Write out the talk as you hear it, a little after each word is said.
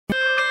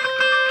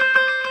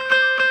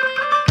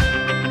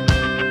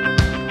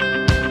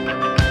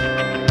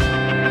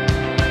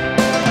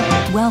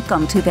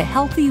Welcome to the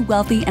Healthy,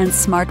 Wealthy, and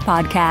Smart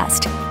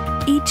podcast.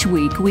 Each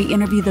week, we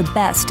interview the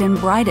best and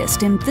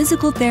brightest in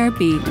physical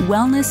therapy,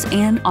 wellness,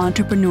 and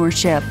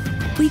entrepreneurship.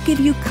 We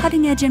give you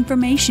cutting-edge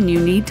information you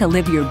need to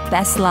live your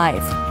best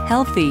life,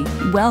 healthy,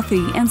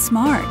 wealthy, and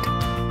smart.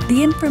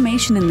 The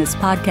information in this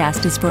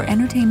podcast is for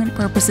entertainment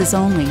purposes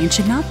only and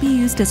should not be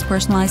used as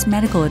personalized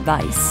medical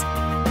advice.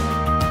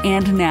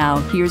 And now,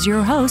 here's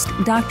your host,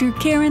 Dr.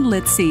 Karen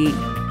Litzy.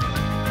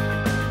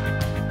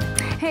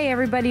 Hey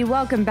everybody,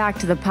 welcome back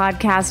to the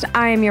podcast.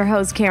 I am your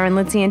host, Karen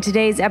Litzy, and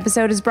today's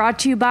episode is brought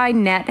to you by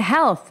Net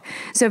Health.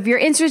 So if you're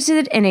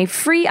interested in a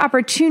free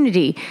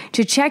opportunity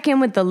to check in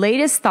with the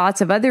latest thoughts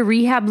of other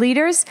rehab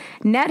leaders,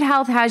 Net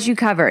Health has you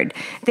covered.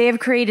 They have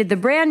created the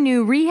brand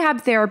new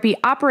Rehab Therapy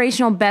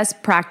Operational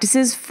Best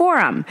Practices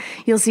Forum.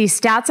 You'll see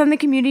stats on the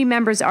community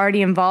members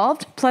already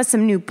involved, plus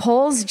some new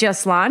polls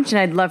just launched, and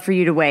I'd love for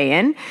you to weigh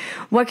in.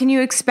 What can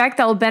you expect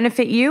that will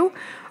benefit you?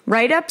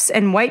 Write-ups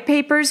and white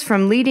papers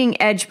from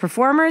leading-edge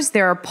performers.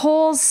 There are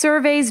polls,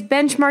 surveys,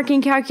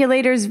 benchmarking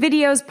calculators,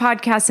 videos,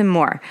 podcasts, and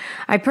more.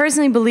 I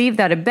personally believe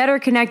that a better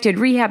connected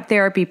rehab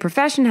therapy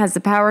profession has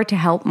the power to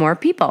help more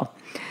people.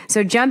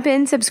 So jump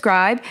in,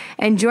 subscribe,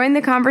 and join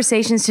the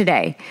conversations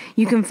today.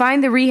 You can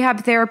find the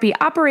Rehab Therapy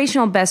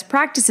Operational Best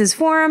Practices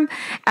Forum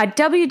at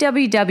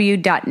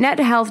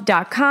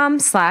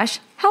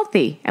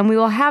www.nethealth.com/healthy, and we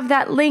will have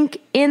that link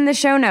in the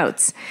show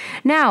notes.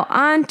 Now,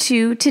 on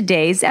to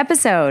today's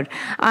episode.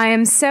 I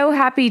am so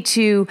happy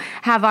to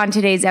have on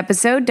today's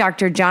episode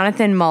Dr.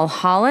 Jon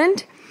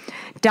Mulholland.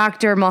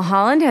 Dr.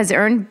 Mulholland has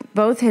earned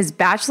both his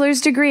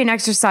bachelor's degree in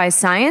exercise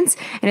science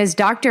and his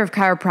doctor of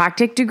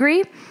chiropractic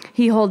degree.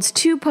 He holds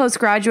 2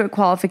 postgraduate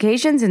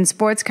qualifications in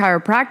sports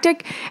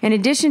chiropractic, in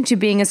addition to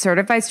being a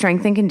certified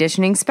strength and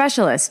conditioning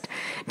specialist.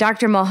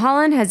 Dr.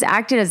 Mulholland has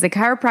acted as the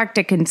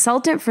chiropractic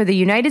consultant for the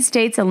United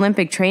States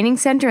Olympic Training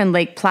Center in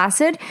Lake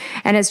Placid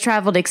and has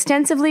traveled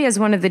extensively as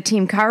one of the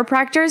team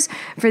chiropractors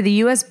for the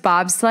US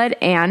Bobsled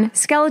and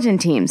Skeleton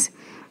Teams.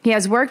 He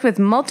has worked with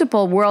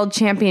multiple world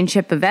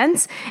championship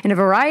events in a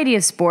variety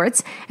of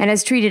sports and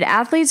has treated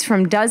athletes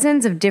from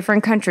dozens of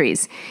different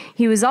countries.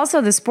 He was also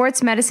the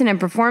Sports Medicine and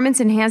Performance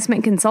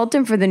Enhancement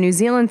Consultant for the New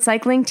Zealand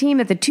cycling team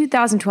at the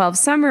 2012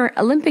 Summer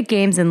Olympic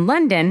Games in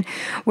London,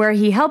 where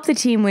he helped the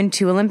team win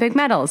 2 Olympic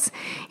medals.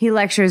 He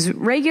lectures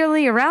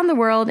regularly around the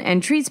world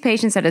and treats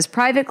patients at his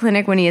private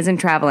clinic when he isn't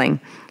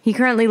traveling. He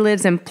currently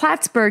lives in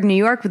Plattsburgh, New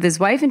York with his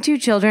wife and 2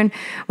 children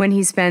when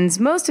he spends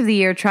most of the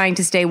year trying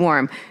to stay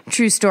warm.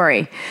 True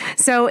story.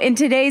 So in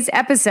today's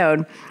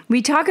episode,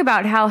 we talk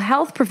about how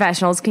health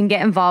professionals can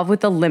get involved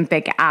with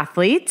Olympic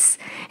athletes,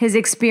 his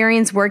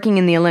experience working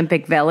in the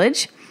Olympic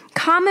Village,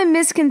 common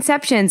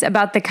misconceptions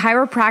about the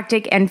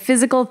chiropractic and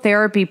physical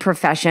therapy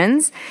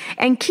professions,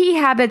 and key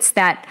habits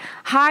that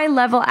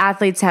high-level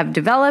athletes have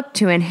developed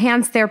to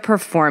enhance their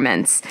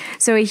performance.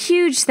 So a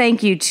huge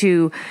thank you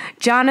to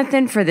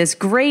Jonathan for this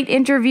great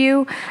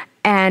interview,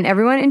 and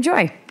everyone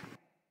enjoy.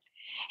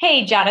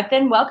 Hey,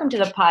 Jonathan, welcome to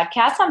the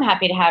podcast. I'm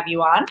happy to have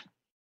you on.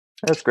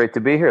 It's great to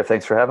be here.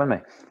 Thanks for having me.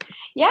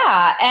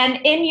 Yeah, and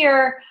in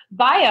your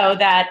bio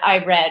that I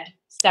read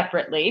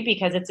separately,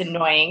 because it's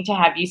annoying to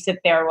have you sit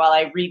there while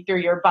I read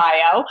through your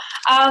bio,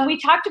 we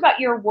talked about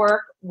your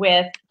work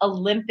with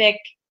Olympic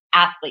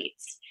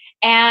athletes.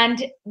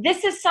 And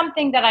this is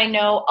something that I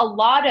know a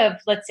lot of,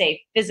 let's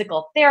say,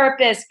 physical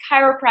therapists,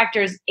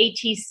 chiropractors,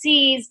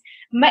 ATCs,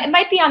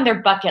 might be on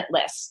their bucket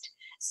list.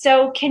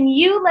 So can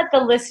you let the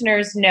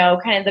listeners know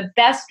kind of the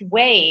best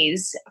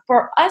ways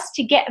for us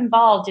to get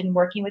involved in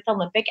working with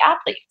Olympic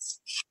athletes?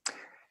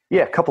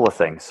 Yeah, a couple of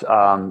things.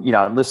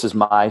 This is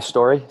my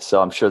story,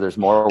 so I'm sure there's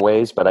more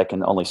ways, but I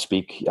can only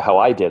speak how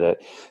I did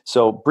it.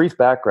 So brief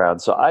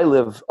background. So I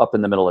live up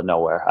in the middle of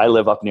nowhere. I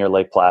live up near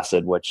Lake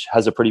Placid, which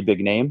has a pretty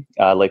big name.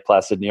 Lake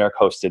Placid, New York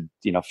hosted,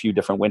 a few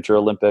different Winter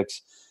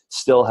Olympics,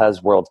 still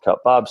has World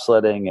Cup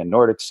bobsledding and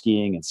Nordic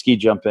skiing and ski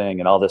jumping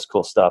and all this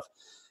cool stuff.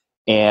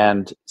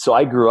 And so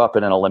I grew up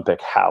in an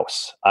Olympic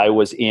house. I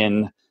was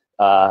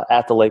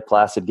at the Lake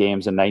Placid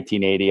Games in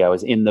 1980. I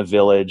was in the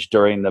village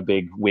during the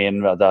big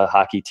win of the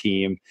hockey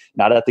team,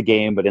 not at the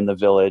game, but in the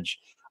village.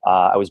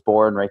 I was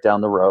born right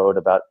down the road,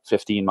 about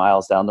 15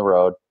 miles down the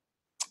road.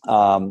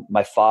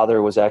 My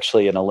father was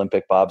actually an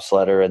Olympic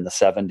bobsledder in the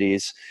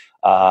 70s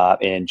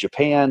in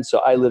Japan. So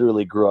I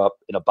literally grew up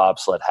in a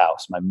bobsled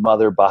house. My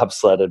mother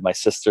bobsledded. My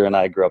sister and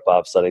I grew up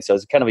bobsledding. So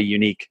it's kind of a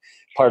unique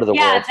part of the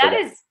world. Yeah, that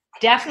is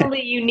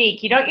definitely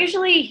unique. You don't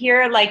usually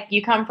hear like you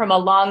come from a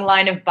long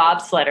line of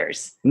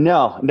bobsledders.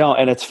 No.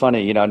 And it's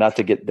funny, not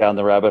to get down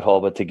the rabbit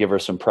hole, but to give her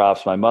some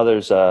props. My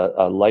mother's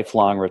a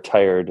lifelong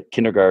retired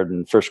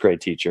kindergarten, first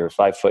grade teacher,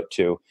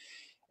 5'2".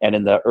 And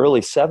in the early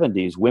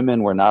 70s,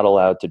 women were not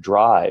allowed to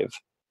drive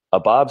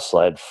a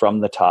bobsled from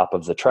the top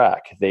of the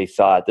track. They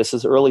thought, this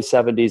is early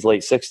 70s,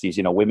 late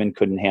 60s, women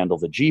couldn't handle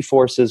the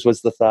G-forces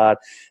was the thought.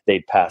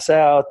 They'd pass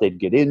out, they'd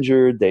get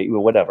injured,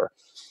 whatever.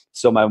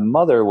 So my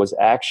mother was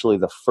actually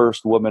the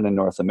first woman in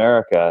North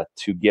America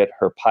to get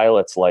her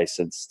pilot's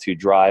license to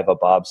drive a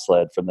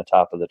bobsled from the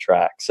top of the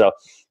track. So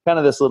kind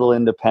of this little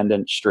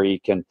independent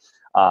streak. And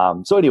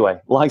so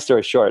anyway, long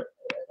story short,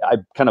 I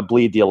kind of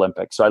bleed the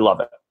Olympics. So I love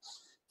it.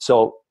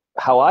 So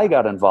how I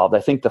got involved,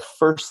 I think the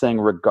first thing,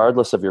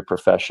 regardless of your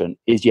profession,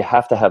 is you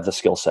have to have the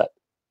skill set.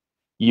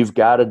 You've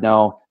got to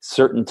know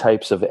certain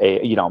types of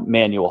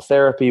manual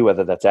therapy,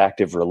 whether that's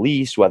active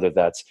release, whether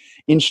that's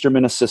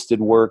instrument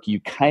assisted work. You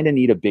kind of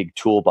need a big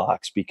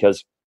toolbox,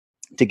 because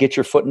to get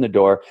your foot in the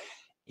door,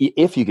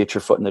 if you get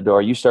your foot in the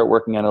door, you start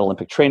working at an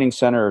Olympic training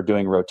center or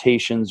doing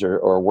rotations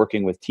or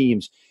working with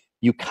teams,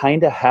 you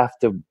kind of have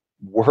to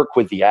work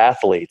with the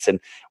athletes.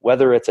 And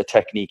whether it's a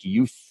technique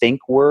you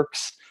think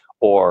works,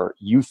 or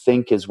you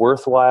think is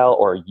worthwhile,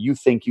 or you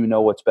think you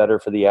know what's better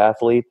for the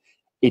athlete,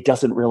 it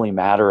doesn't really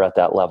matter at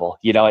that level.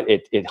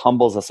 It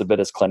humbles us a bit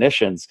as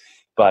clinicians,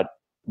 but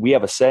we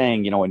have a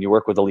saying, when you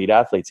work with elite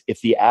athletes,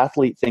 if the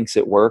athlete thinks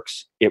it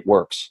works,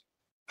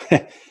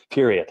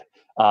 period.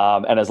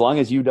 And as long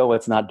as you know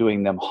it's not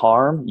doing them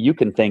harm, you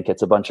can think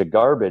it's a bunch of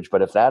garbage.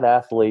 But if that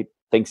athlete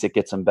thinks it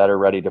gets them better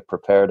ready to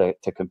prepare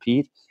to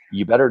compete,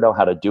 you better know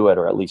how to do it,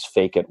 or at least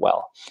fake it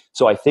well.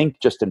 So I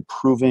think just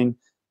improving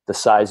the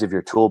size of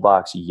your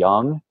toolbox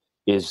young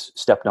is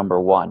step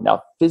number one.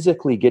 Now,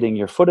 physically getting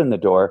your foot in the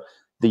door,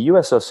 the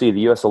USOC,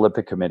 the US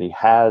Olympic Committee,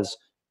 has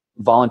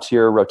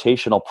volunteer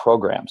rotational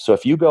programs. So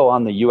if you go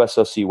on the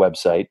USOC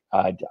website,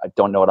 I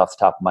don't know it off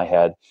the top of my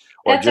head.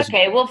 That's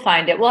okay. We'll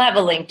find it. We'll have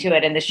a link to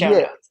it in the show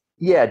notes.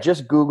 Yeah,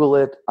 just Google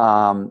it.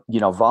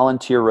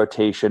 Volunteer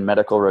rotation,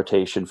 medical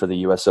rotation for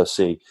the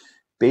USOC.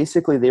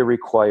 Basically, they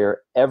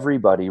require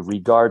everybody,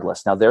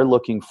 regardless. Now, they're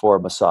looking for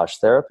massage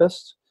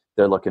therapists.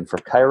 They're looking for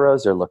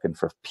chiros. They're looking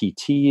for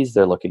PTs.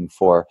 They're looking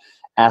for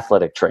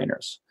athletic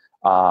trainers.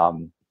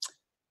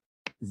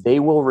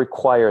 They will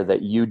require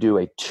that you do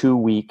a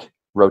 2-week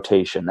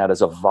rotation. That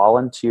is a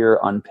volunteer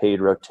unpaid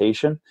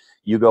rotation.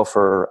 You go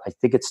for, I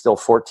think it's still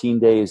 14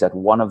 days at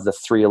one of the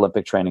 3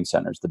 Olympic training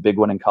centers, the big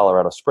one in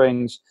Colorado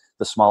Springs,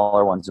 the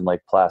smaller ones in Lake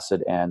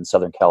Placid and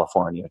Southern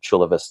California,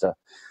 Chula Vista.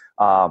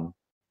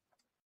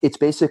 It's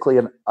basically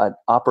an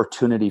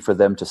opportunity for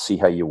them to see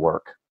how you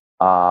work.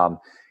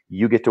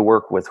 You get to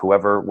work with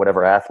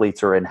whatever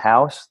athletes are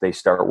in-house. They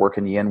start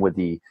working you in with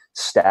the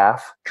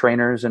staff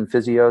trainers and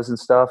physios and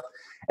stuff.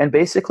 And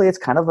basically, it's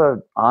kind of a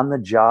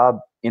on-the-job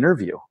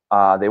interview.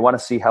 They want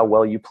to see how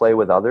well you play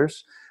with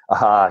others.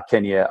 Are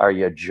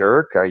you a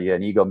jerk? Are you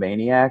an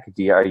egomaniac?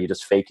 Are you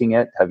just faking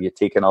it? Have you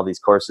taken all these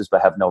courses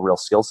but have no real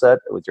skill set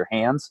with your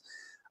hands?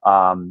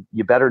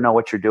 You better know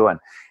what you're doing.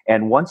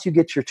 And once you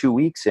get your 2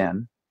 weeks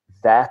in,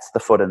 that's the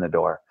foot in the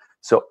door.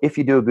 So if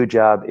you do a good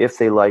job, if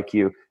they like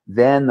you,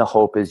 then the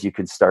hope is you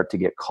can start to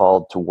get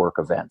called to work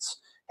events.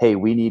 Hey,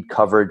 we need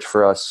coverage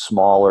for a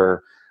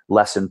smaller,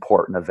 less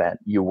important event.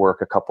 You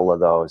work a couple of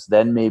those.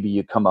 Then maybe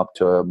you come up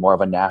to more of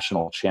a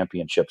national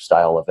championship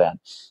style event,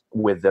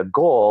 with the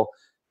goal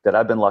that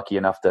I've been lucky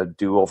enough to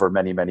do over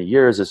many, many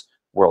years is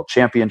world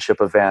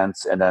championship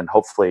events. And then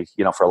hopefully,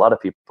 for a lot of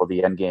people,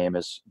 the end game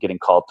is getting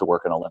called to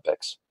work in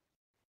Olympics.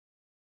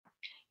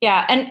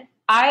 Yeah. And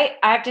I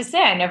have to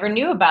say, I never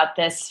knew about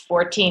this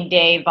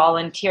 14-day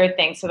volunteer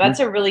thing. So that's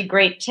a really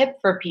great tip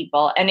for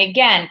people. And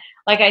again,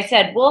 like I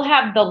said, we'll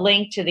have the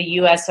link to the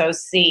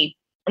USOC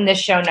in the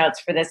show notes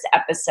for this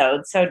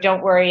episode. So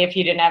don't worry if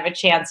you didn't have a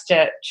chance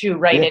to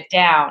write it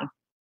down.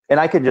 And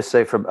I can just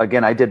say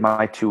I did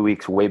my 2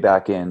 weeks way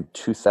back in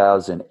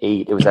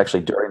 2008. It was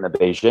actually during the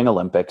Beijing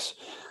Olympics.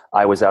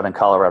 I was out in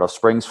Colorado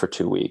Springs for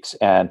 2 weeks,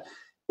 and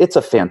it's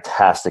a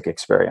fantastic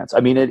experience. I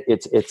mean,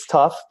 it's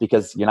tough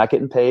because you're not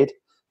getting paid.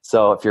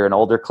 So if you're an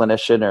older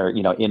clinician or,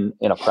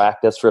 in a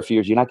practice for a few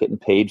years, you're not getting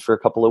paid for a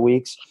couple of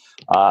weeks,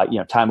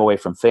 time away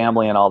from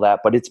family and all that,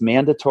 but it's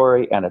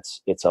mandatory, and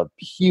it's a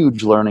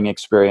huge learning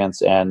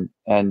experience, and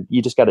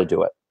you just got to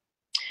do it.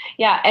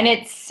 Yeah. And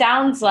it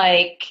sounds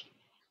like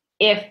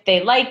if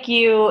they like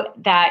you,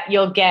 that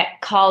you'll get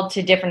called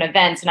to different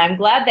events. And I'm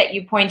glad that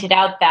you pointed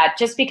out that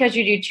just because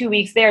you do 2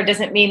 weeks there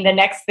doesn't mean the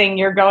next thing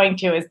you're going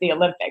to is the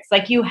Olympics.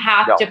 Like, you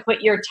have to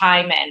put your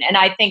time in. And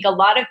I think a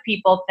lot of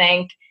people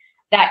think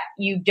that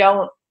you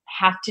don't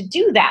have to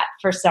do that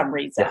for some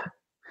reason.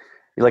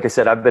 Yeah. Like I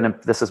said,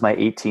 this is my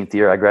 18th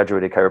year. I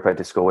graduated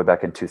chiropractic school way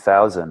back in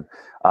 2000.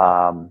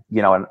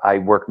 And I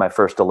worked my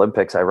first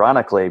Olympics,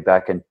 ironically,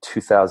 back in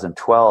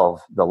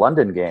 2012, the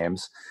London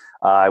Games.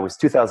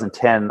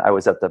 2010, I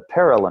was at the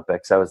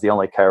Paralympics. I was the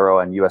only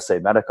chiro in USA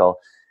Medical.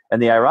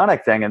 And the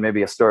ironic thing, and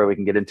maybe a story we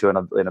can get into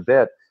in a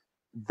bit,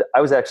 I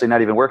was actually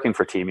not even working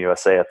for Team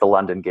USA at the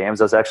London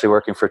Games. I was actually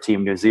working for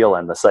Team New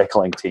Zealand, the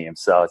cycling team.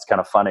 So it's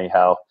kind of funny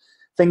how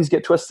things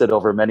get twisted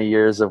over many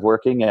years of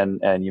working,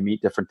 and you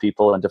meet different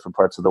people in different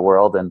parts of the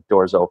world, and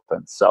doors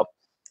open. So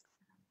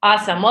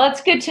awesome. Well,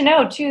 it's good to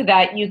know too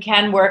that you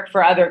can work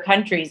for other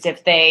countries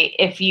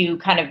if you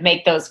kind of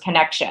make those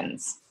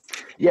connections.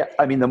 Yeah,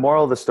 I mean, the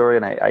moral of the story,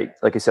 and I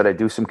like I said, I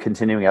do some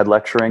continuing ed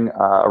lecturing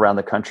around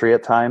the country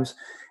at times,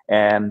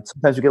 and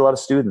sometimes we get a lot of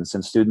students,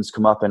 and students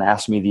come up and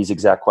ask me these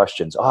exact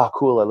questions. Oh,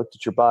 cool! I looked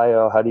at your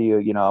bio. How do you,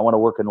 I want to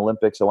work in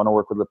Olympics. I want to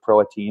work with the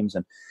pro teams.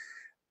 And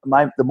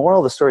the moral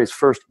of the story is,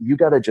 first, you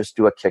got to just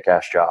do a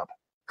kick-ass job.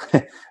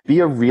 Be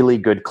a really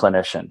good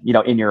clinician.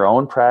 In your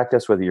own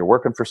practice, whether you're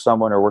working for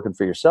someone or working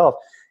for yourself,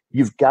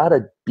 you've got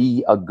to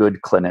be a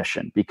good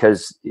clinician,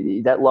 because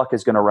that luck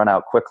is going to run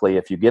out quickly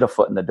if you get a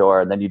foot in the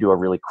door and then you do a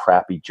really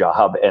crappy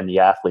job and the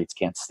athletes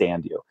can't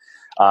stand you.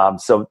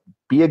 So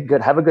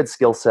have a good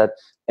skill set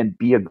and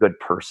be a good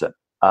person.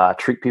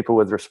 Treat people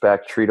with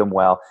respect, treat them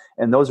well.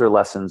 And those are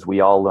lessons we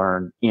all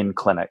learn in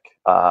clinic,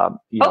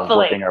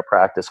 working our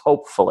practice.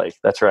 Hopefully.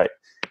 That's right.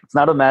 It's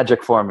not a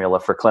magic formula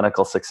for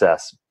clinical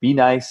success. Be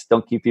nice,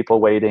 don't keep people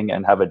waiting,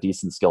 and have a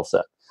decent skill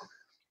set.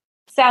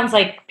 Sounds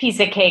like piece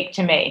of cake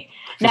to me.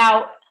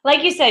 Now,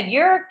 like you said,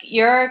 you're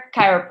a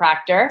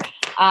chiropractor.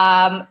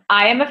 I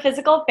am a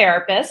physical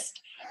therapist.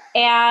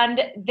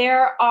 And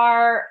there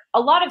are a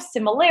lot of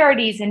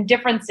similarities and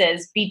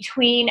differences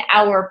between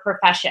our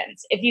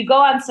professions. If you go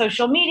on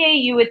social media,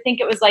 you would think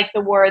it was like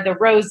the War of the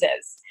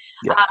Roses.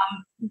 Yeah.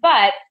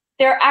 But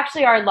there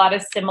actually are a lot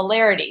of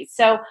similarities.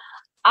 So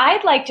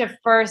I'd like to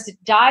first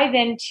dive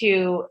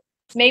into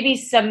maybe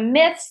some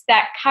myths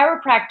that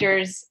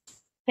chiropractors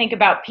think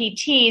about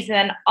PTs, and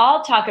then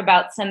I'll talk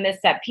about some myths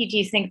that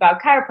PTs think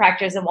about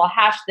chiropractors, and we'll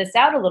hash this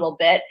out a little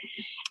bit.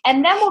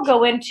 And then we'll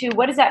go into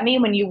what does that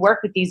mean when you work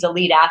with these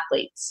elite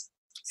athletes.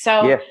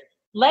 So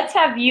let's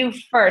have you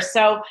first.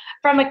 So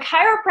from a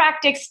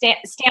chiropractic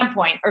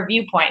standpoint or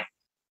viewpoint,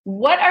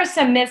 what are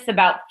some myths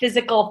about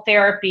physical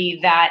therapy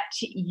that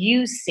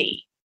you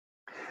see?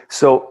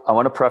 So I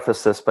want to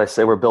preface this by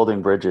saying we're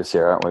building bridges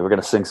here, aren't we? We're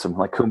going to sing some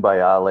like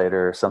Kumbaya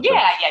later or something.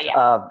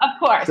 Yeah. Of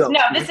course. No,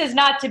 this is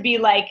not to be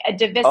like a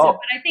divisive, but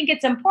I think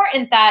it's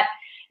important that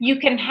you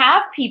can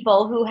have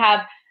people who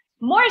have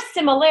more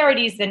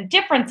similarities than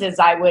differences,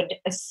 I would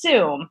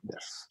assume.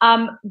 Yes.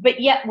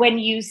 But yet when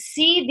you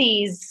see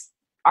these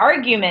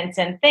arguments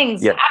and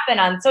things happen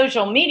on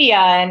social media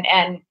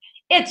and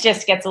it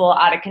just gets a little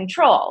out of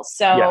control.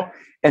 So. Yeah.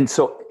 And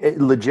so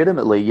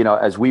legitimately,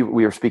 as we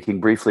were speaking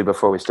briefly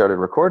before we started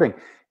recording,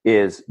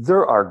 is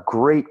there are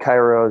great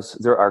chiros,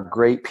 there are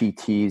great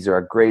PTs, there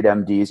are great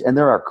MDs, and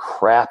there are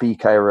crappy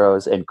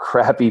chiros and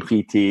crappy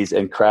PTs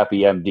and crappy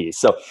MDs.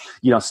 So,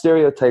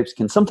 stereotypes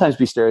can sometimes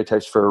be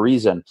stereotypes for a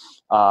reason.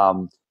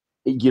 But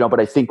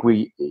I think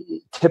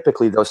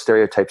typically those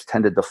stereotypes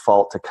tend to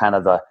default to kind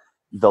of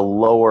the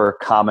lower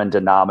common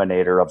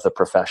denominator of the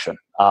profession.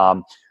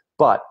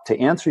 But to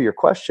answer your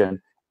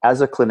question, as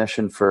a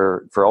clinician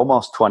for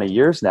almost 20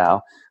 years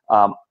now,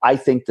 I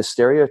think the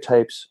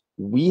stereotypes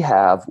we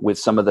have with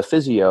some of the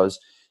physios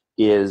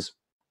is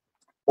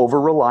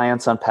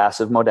over-reliance on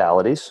passive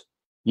modalities,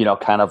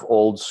 kind of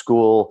old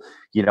school,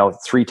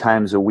 3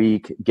 times a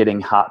week,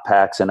 getting hot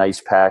packs and ice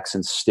packs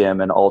and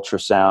stim and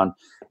ultrasound,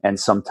 and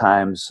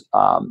sometimes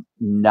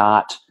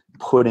not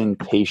putting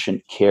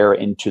patient care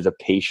into the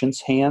patient's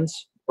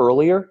hands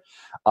earlier,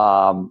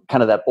 kind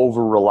of that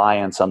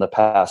over-reliance on the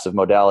passive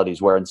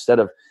modalities, where instead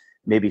of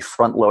maybe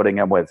front loading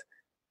them with,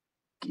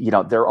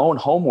 their own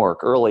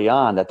homework early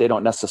on, that they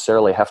don't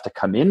necessarily have to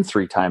come in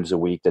 3 times a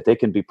week, that they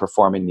can be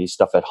performing these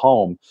stuff at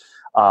home.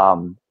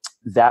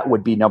 That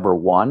would be number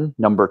one.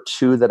 Number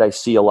two that I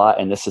see a lot,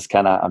 and this is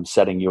I'm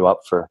setting you up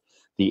for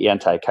the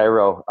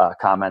anti-chiro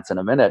comments in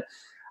a minute.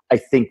 I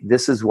think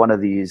this is one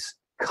of these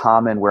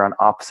common, we're on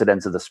opposite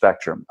ends of the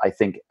spectrum. I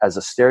think as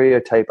a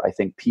stereotype, I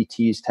think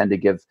PTs tend to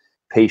give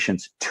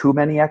patients too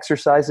many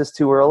exercises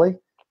too early.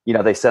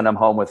 They send them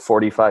home with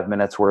 45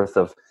 minutes worth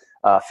of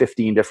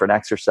 15 different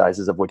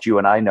exercises, of which you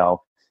and I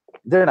know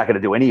they're not going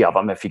to do any of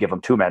them if you give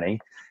them too many.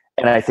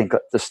 And I think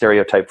the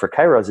stereotype for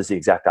chiros is the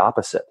exact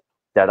opposite,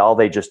 that all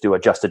they just do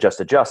adjust,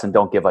 and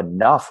don't give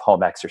enough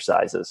home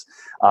exercises.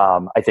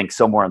 I think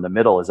somewhere in the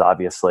middle is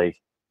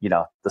obviously,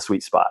 the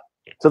sweet spot.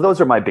 So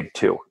those are my big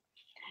two.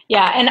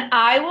 Yeah. And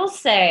I will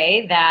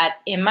say that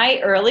in my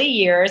early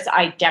years,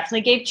 I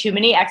definitely gave too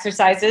many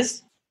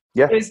exercises.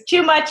 Yeah. It was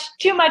too much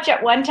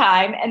at one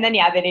time. And then,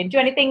 they didn't do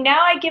anything.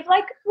 Now I give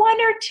like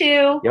 1 or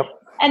 2. Yep.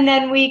 And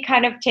then we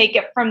kind of take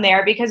it from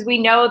there, because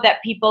we know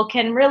that people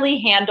can really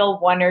handle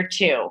 1 or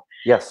 2.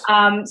 Yes.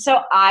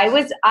 So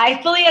I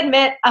fully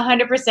admit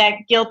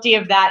 100% guilty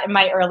of that in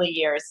my early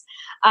years.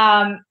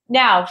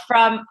 Now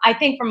from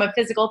a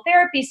physical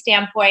therapy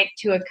standpoint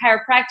to a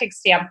chiropractic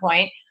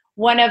standpoint,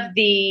 one of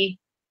the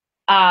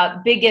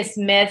biggest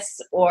myths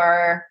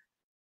or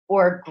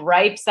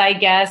gripes, I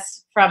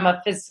guess, from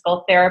a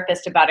physical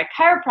therapist about a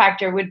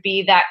chiropractor would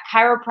be that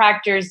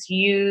chiropractors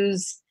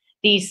use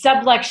the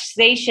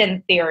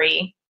subluxation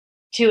theory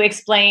to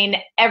explain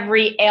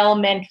every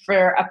ailment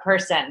for a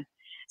person.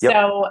 Yep.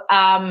 So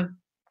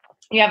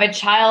you have a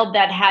child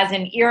that has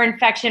an ear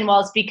infection. Well,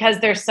 it's because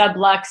they're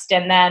subluxed,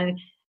 and then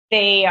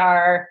they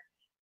are,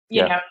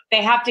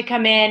 they have to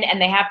come in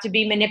and they have to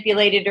be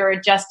manipulated or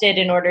adjusted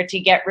in order to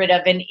get rid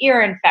of an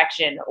ear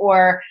infection,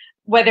 or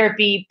whether it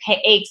be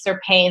aches or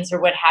pains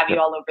or what have you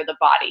all over the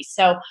body.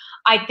 So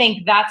I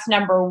think that's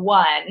number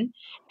one.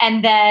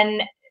 And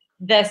then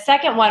the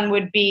second one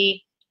would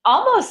be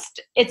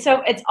it's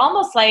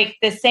almost like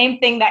the same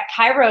thing that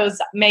chiros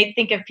may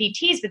think of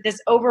PTs, but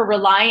this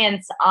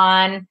over-reliance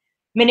on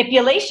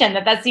manipulation,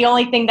 that's the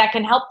only thing that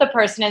can help the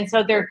person. And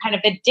so they're kind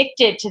of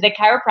addicted to the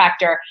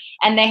chiropractor,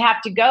 and they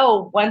have to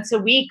go once a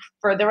week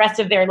for the rest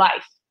of their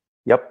life.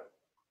 Yep.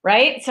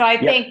 right? So I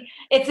think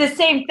it's the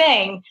same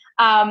thing,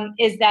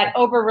 is that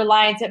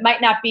over-reliance. It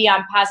might not be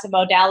on passive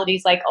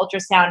modalities like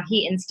ultrasound,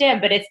 heat, and stim,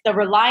 but it's the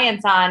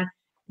reliance on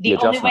the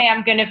only way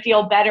I'm going to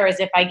feel better is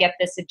if I get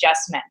this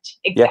adjustment.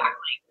 Exactly.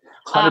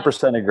 Yeah,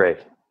 100% agree.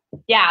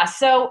 Yeah.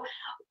 So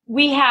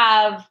we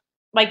have,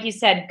 like you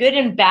said, good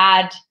and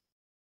bad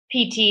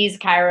PTs,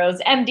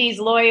 chiros, MDs,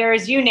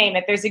 lawyers, you name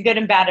it. There's a good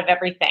and bad of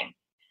everything.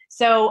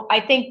 So I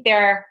think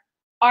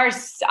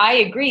I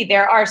agree,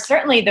 there are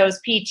certainly those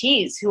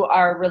PTs who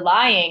are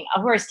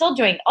who are still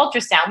doing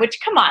ultrasound, which,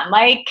 come on,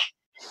 like,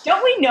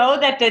 don't we know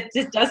that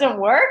just doesn't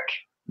work?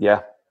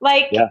 Yeah.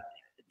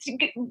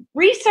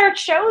 Research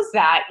shows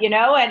that,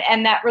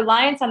 and that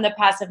reliance on the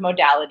passive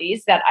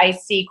modalities that I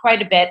see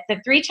quite a bit, the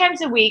 3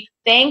 times a week,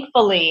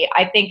 thankfully,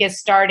 I think is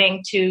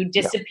starting to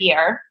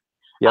disappear.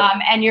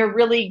 And you're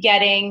really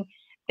getting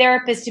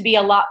therapists to be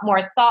a lot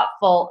more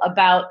thoughtful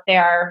about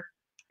their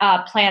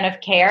plan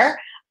of care.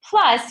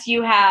 Plus,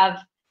 you have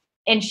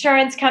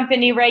insurance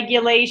company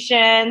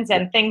regulations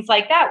and things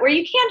like that, where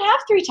you can't have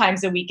 3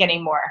 times a week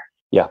anymore.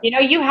 Yeah.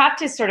 You have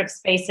to sort of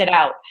space it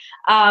out.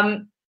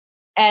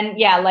 And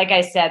yeah, like I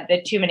said,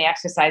 the too many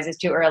exercises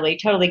too early,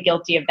 totally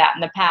guilty of that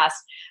in the past.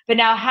 But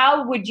now,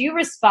 how would you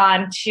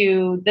respond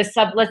to let's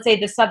say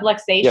the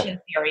subluxation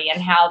theory,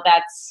 and how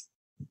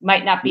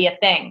might not be a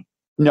thing?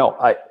 No,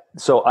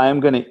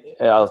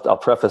 I'll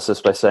preface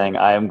this by saying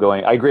I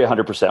agree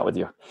 100% with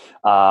you.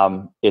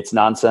 It's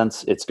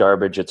nonsense. It's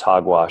garbage. It's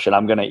hogwash. And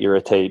I'm going to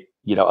irritate,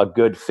 a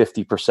good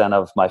 50%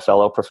 of my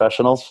fellow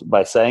professionals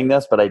by saying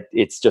this, but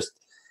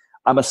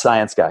I'm a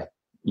science guy.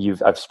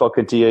 I've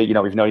spoken to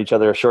you, we've known each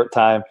other a short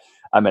time.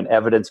 I'm an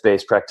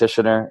evidence-based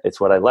practitioner.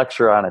 It's what I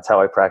lecture on. It's how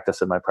I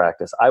practice in my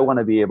practice. I want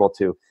to be able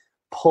to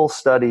pull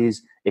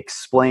studies,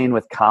 explain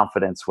with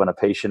confidence when a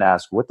patient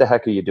asks, what the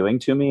heck are you doing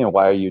to me? And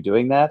why are you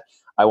doing that?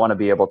 I want to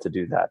be able to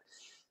do that.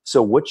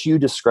 So what you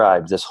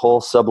described, this whole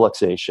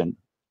subluxation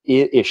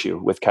issue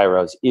with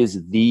chiros,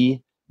 is the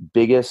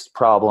biggest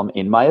problem,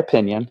 in my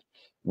opinion,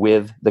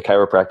 with the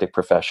chiropractic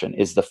profession,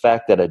 is the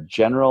fact that a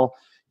general,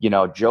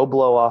 Joe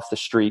Blow off the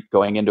street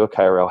going into a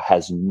chiro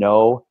has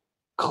no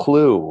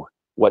clue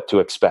what to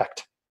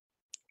expect.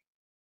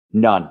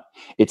 None.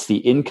 It's the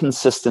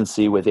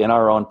inconsistency within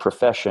our own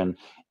profession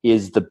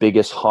is the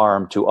biggest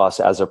harm to us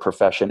as a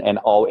profession, and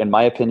in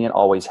my opinion,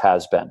 always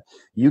has been.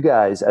 You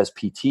guys as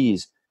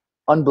PTs,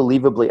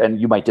 unbelievably, and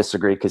you might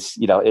disagree because,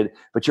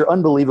 but you're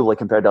unbelievably,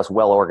 compared to us,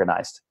 well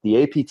organized.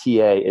 The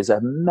APTA is a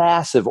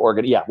massive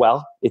organ. Yeah,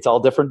 well, it's all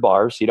different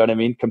bars. You know what I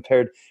mean?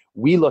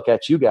 We look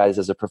at you guys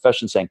as a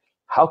profession saying,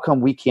 how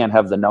come we can't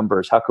have the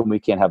numbers? How come we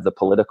can't have the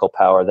political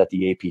power that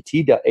the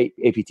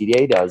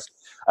APTA does,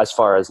 as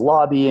far as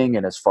lobbying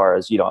and as far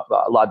as,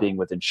 lobbying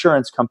with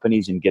insurance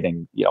companies and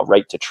getting,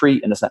 right to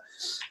treat and this and that.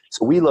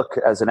 So we look,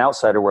 as an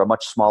outsider, we're a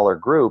much smaller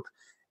group,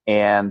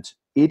 and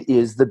it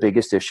is the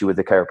biggest issue with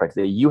the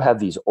chiropractic. You have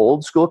these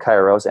old school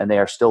chiros, and they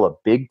are still a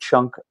big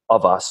chunk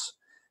of us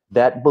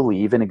that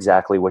believe in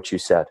exactly what you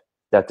said,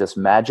 that this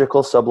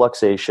magical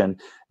subluxation,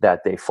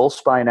 that they full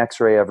spine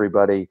x-ray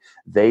everybody,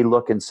 they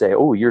look and say,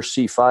 oh, your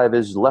C5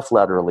 is left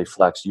laterally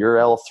flexed, your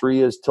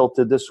L3 is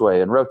tilted this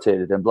way and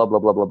rotated and blah, blah,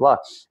 blah, blah, blah,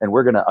 and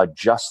we're going to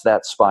adjust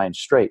that spine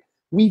straight.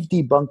 We've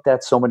debunked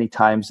that so many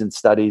times in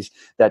studies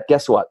that,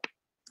 guess what?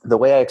 The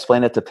way I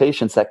explain it to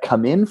patients that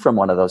come in from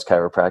one of those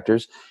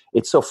chiropractors,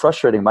 it's so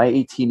frustrating. My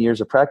 18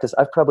 years of practice,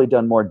 I've probably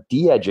done more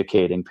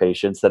de-educating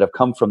patients that have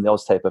come from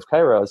those type of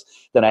chiros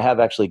than I have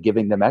actually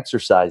giving them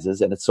exercises,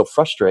 and it's so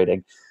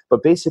frustrating.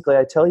 But basically,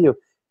 I tell you,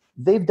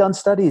 they've done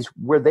studies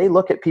where they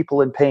look at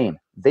people in pain.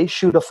 They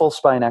shoot a full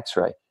spine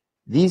x-ray.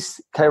 These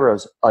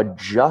chiros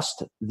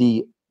adjust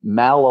the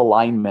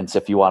malalignments,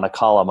 if you want to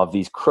call them, of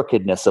these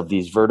crookedness of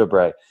these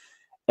vertebrae.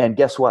 And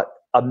guess what?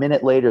 A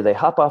minute later, they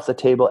hop off the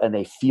table and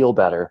they feel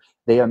better.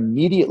 They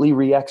immediately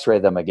re-x-ray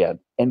them again.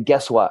 And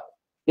guess what?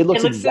 It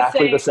looks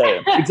exactly the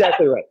same.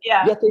 Exactly right.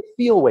 Yeah. Yet they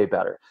feel way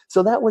better.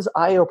 So that was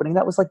eye-opening.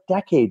 That was like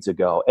decades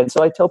ago. And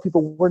so I tell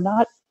people, we're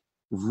not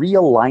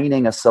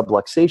realigning a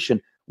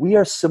subluxation. We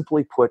are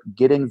simply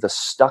getting the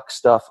stuck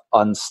stuff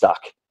unstuck.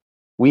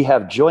 We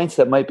have joints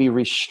that might be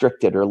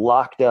restricted or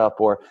locked up,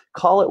 or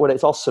call it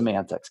it's all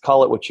semantics.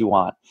 Call it what you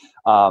want.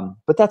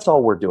 But that's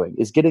all we're doing,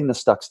 is getting the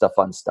stuck stuff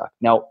unstuck.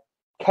 Now,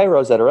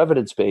 chiros that are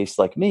evidence-based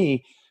like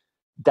me,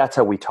 that's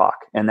how we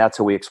talk, and that's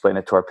how we explain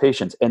it to our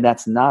patients. And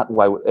that's not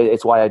why,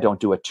 it's why I don't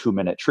do a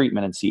 2-minute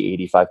treatment and see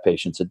 85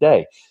 patients a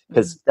day,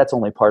 because that's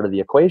only part of the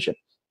equation.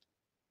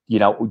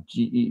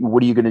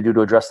 What are you going to do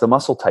to address the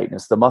muscle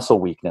tightness, the muscle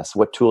weakness?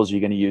 What tools are you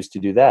going to use to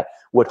do that?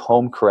 What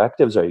home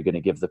correctives are you going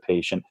to give the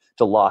patient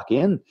to lock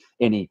in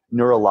any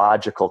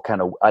neurological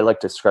I like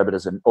to describe it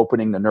as an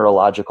opening the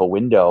neurological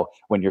window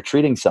when you're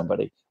treating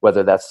somebody,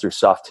 whether that's through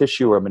soft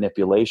tissue or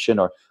manipulation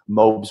or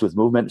mobs with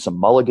movement, some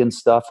Mulligan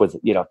stuff with,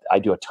 I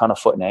do a ton of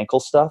foot and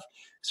ankle stuff.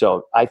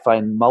 So I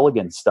find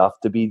Mulligan stuff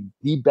to be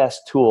the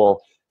best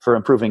tool for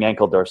improving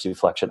ankle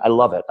dorsiflexion. I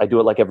love it. I do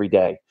it like every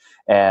day.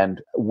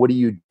 And what do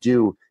you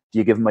do? Do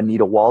you give them a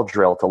needle wall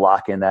drill to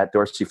lock in that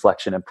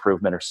dorsiflexion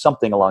improvement or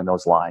something along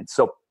those lines?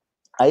 So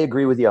I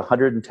agree with you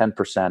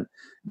 110%.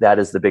 That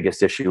is the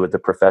biggest issue with the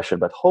profession.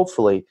 But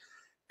hopefully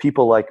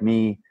people like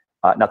me,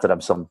 not that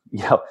I'm some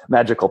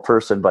magical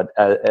person, but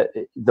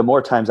the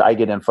more times I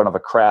get in front of a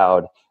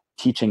crowd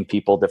teaching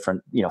people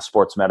different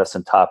sports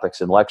medicine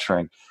topics and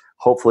lecturing,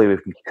 hopefully we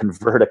can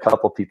convert a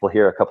couple people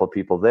here, a couple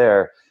people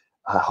there.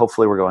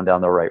 Hopefully we're going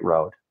down the right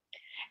road.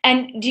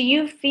 And do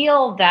you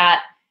feel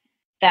that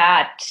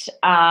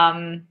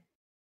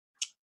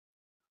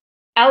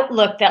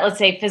outlook that, let's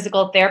say,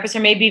 physical therapists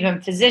or maybe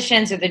even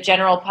physicians or the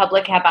general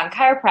public have on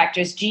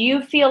chiropractors, do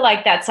you feel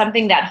like that's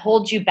something that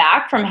holds you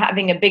back from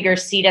having a bigger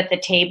seat at the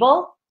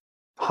table?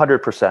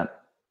 100%.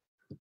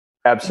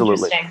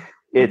 Absolutely.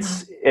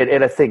 It's,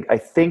 and I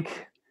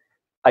think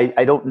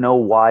I don't know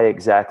why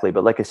exactly,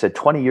 but like I said,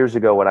 20 years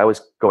ago when I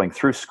was going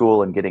through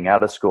school and getting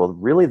out of school,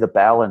 really the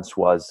balance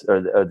was,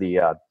 or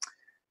the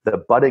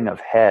butting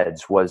of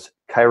heads was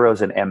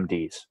chiros and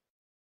MDs.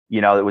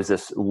 It was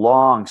this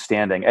long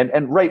standing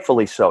and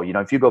rightfully so.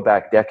 If you go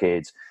back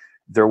decades,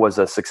 there was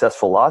a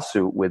successful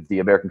lawsuit with the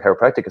American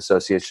Chiropractic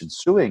Association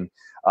suing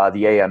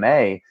the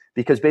AMA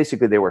because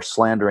basically they were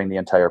slandering the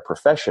entire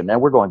profession.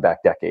 And we're going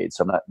back decades.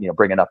 So I'm not,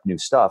 bringing up new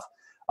stuff.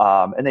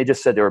 And they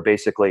just said they were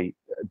basically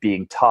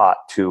being taught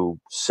to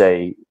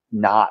say,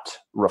 not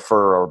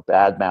refer or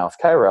badmouth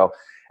chiro.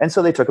 And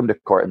so they took them to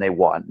court and they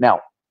won. Now,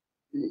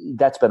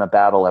 that's been a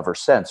battle ever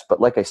since.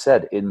 But like I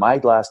said, in my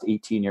last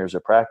 18 years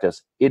of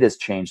practice, it has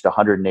changed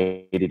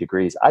 180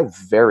 degrees. I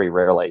very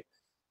rarely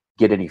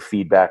get any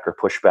feedback or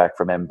pushback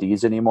from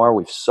MDs anymore.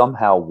 We've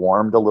somehow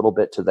warmed a little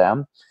bit to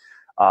them.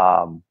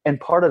 And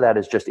part of that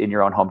is just in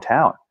your own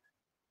hometown.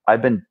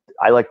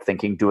 I like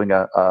thinking doing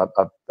a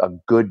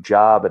good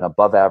job, an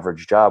above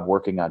average job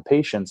working on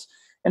patients,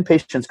 and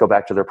patients go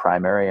back to their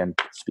primary and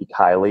speak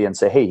highly and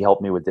say, hey, he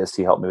helped me with this,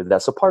 he helped me with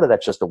that. So part of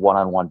that's just a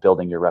one-on-one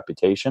building your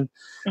reputation.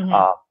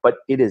 But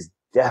it is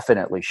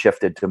definitely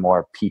shifted to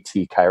more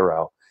PT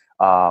chiro,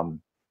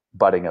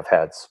 butting of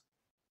heads.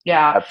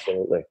 Yeah.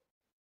 Absolutely.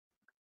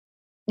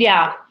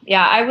 Yeah,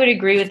 I would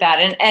agree with that.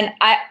 And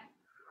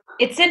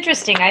it's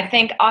interesting. I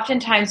think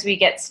oftentimes we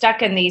get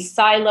stuck in these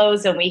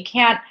silos and we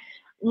can't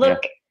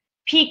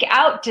peek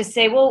out to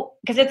say, well,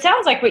 because it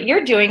sounds like what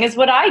you're doing is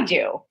what I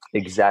do.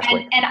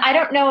 Exactly. And I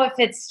don't know if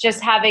it's just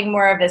having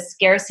more of a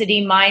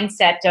scarcity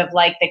mindset of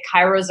like the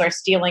chiros are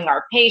stealing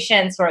our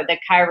patients or the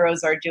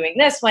chiros are doing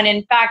this, when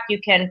in fact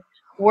you can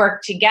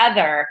work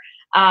together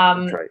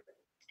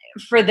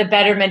for the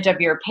betterment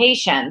of your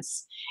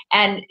patients.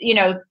 And,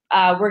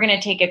 we're going to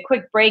take a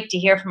quick break to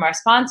hear from our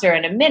sponsor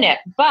in a minute.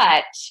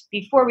 But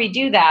before we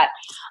do that,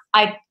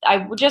 I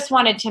just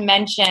wanted to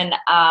mention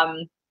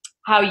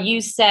how you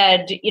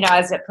said,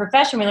 as a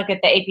profession, we look at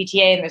the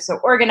APTA and they're so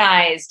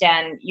organized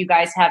and you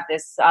guys have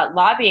this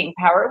lobbying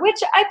power, which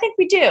I think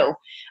we do.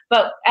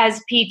 But as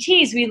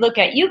PTs, we look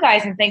at you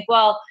guys and think,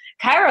 well,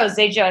 chiros,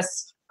 they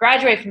just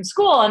graduate from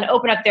school and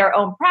open up their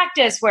own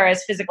practice.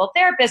 Whereas physical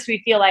therapists,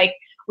 we feel like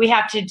we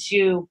have to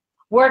do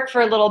work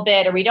for a little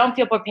bit, or we don't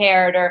feel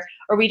prepared, or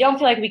we don't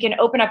feel like we can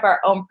open up our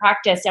own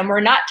practice, and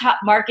we're not taught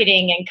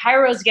marketing, and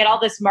chiros get all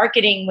this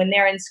marketing when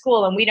they're in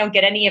school and we don't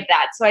get any of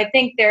that. So I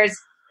think there's,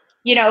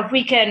 if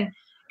we can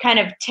kind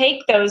of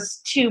take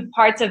those two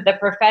parts of the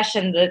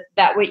profession,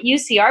 that what you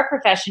see our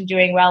profession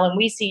doing well and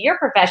we see your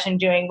profession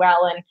doing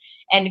well,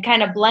 and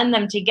kind of blend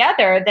them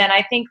together, then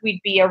I think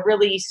we'd be a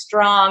really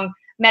strong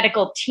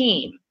medical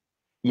team.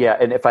 Yeah.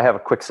 And if I have a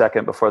quick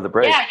second before the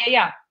break.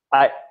 Yeah.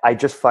 I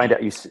just find out,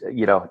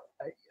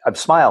 I'm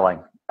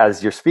smiling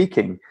as you're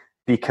speaking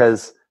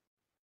because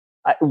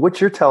what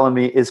you're telling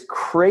me is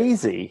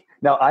crazy.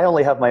 Now, I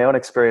only have my own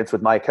experience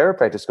with my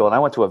chiropractic school, and I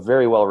went to a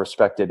very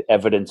well-respected,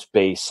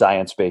 evidence-based,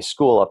 science-based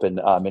school up in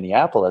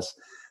Minneapolis.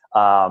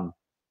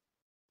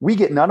 We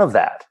get none of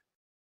that.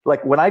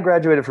 Like when I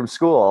graduated from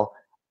school,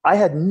 I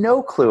had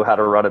no clue how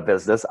to run a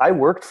business. I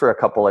worked for a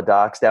couple of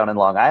docs down in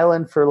Long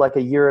Island for like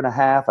a year and a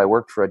half. I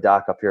worked for a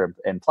doc up here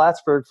in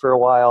Plattsburgh for a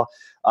while.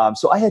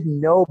 So I had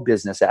no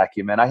business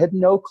acumen. I had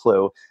no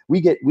clue. We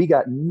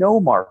got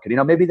no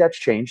marketing. Maybe that's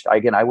changed.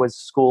 I was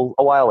school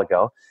a while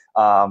ago.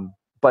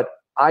 But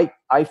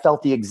I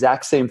felt the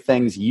exact same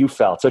things you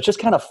felt. So it's just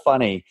kind of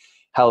funny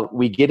how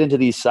we get into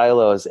these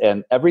silos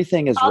and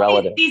everything is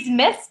relative. These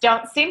myths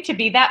don't seem to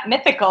be that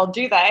mythical,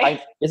 do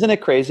they? Isn't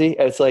it crazy?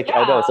 It's like,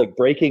 I know, it's like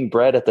breaking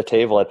bread at the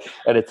table.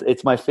 And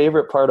it's my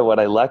favorite part of when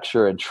I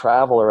lecture and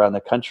travel around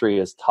the country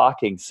is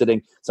talking,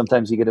 sitting.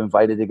 Sometimes you get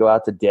invited to go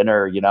out to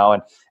dinner,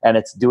 and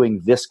it's doing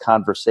this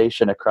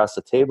conversation across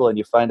the table. And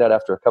you find out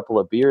after a couple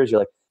of beers, you're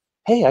like,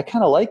 hey, I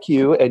kind of like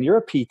you and you're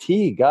a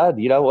PT. God,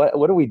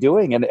 what are we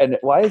doing? And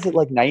why is it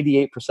like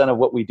 98% of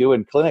what we do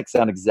in clinics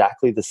sound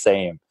exactly the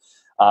same?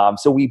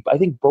 So I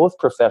think both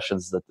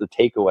professions, the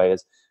takeaway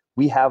is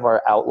we have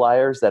our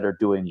outliers that are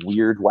doing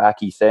weird,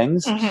 wacky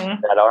things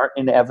that aren't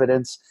in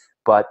evidence,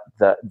 but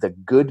the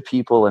good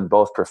people in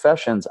both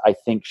professions, I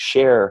think,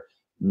 share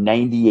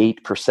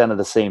 98% of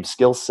the same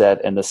skill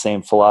set and the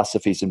same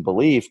philosophies and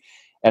belief.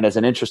 And as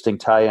an interesting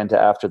tie-in to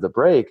after the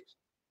break,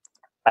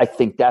 I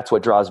think that's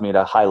what draws me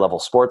to high-level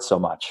sports so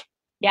much.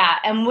 Yeah,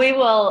 and we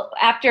will,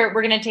 after,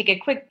 we're going to take a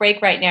quick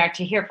break right now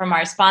to hear from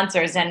our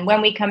sponsors. And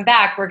when we come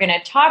back, we're going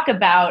to talk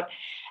about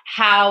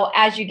how,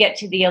 as you get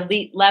to the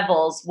elite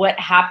levels, what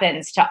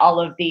happens to all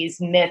of these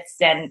myths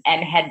and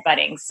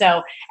headbutting.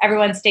 So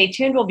everyone stay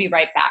tuned. We'll be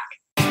right back.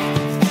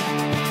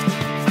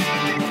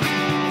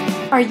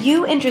 Are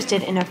you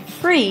interested in a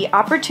free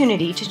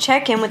opportunity to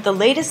check in with the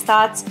latest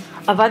thoughts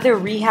of other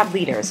rehab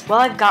leaders? Well,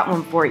 I've got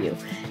one for you.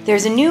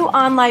 There's a new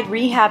online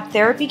rehab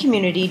therapy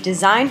community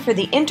designed for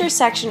the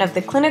intersection of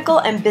the clinical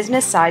and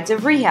business sides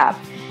of rehab.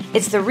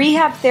 It's the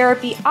Rehab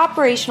Therapy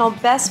Operational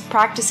Best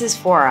Practices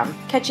Forum.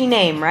 Catchy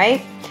name,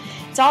 right?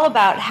 It's all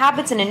about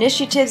habits and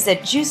initiatives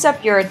that juice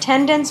up your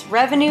attendance,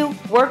 revenue,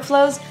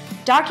 workflows,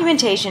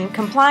 documentation,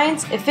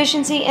 compliance,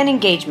 efficiency, and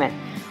engagement,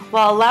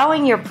 while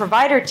allowing your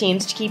provider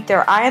teams to keep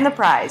their eye on the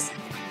prize,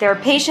 their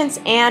patients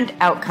and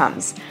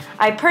outcomes.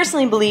 I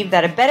personally believe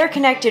that a better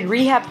connected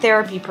rehab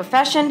therapy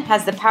profession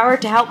has the power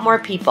to help more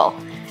people.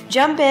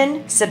 Jump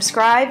in,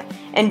 subscribe,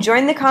 and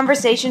join the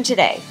conversation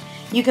today.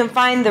 You can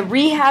find the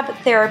Rehab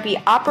Therapy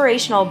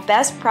Operational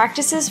Best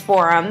Practices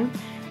Forum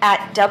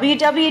at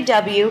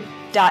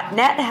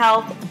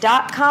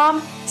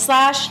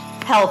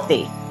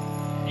www.nethealth.com/healthy.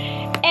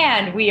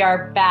 And we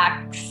are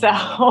back.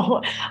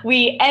 So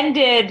we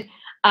ended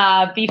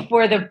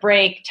before the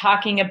break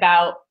talking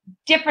about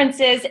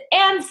differences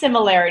and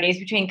similarities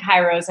between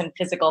chiros and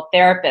physical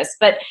therapists.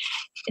 But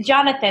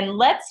Jonathan,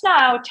 let's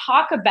now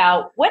talk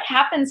about what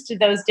happens to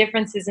those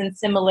differences and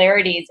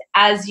similarities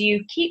as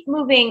you keep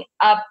moving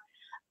up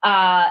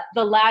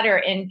the ladder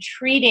in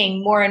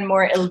treating more and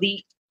more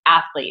elite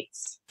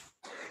athletes.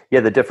 Yeah,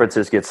 the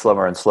differences get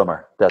slimmer and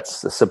slimmer.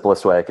 That's the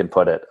simplest way I can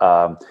put it.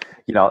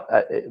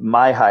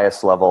 My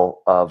highest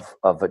level of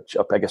I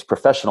guess,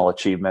 professional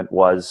achievement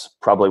was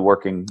probably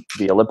working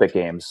the Olympic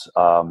Games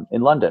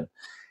in London.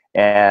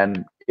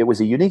 And it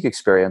was a unique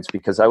experience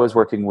because I was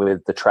working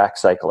with the track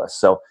cyclists.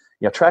 So,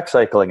 track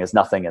cycling is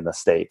nothing in the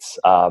States,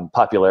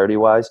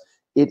 popularity-wise.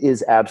 It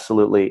is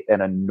absolutely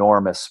an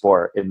enormous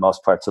sport in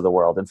most parts of the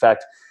world. In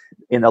fact,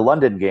 in the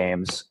London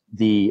Games,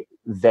 the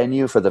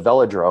venue for the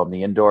velodrome,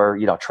 the indoor,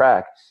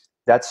 track,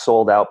 that's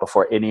sold out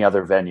before any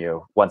other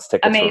venue once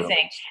tickets Amazing. are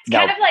released. It's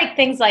kind of like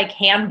things like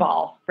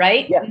handball,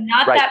 right? Yeah,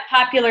 Not right. that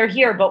popular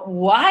here, but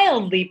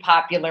wildly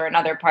popular in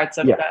other parts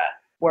of the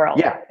world.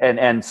 Yeah,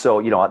 and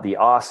so, the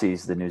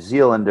Aussies, the New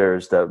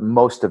Zealanders, the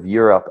most of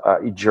Europe,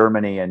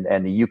 Germany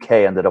and the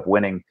UK ended up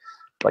winning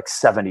like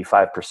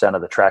 75%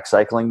 of the track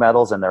cycling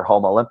medals in their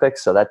home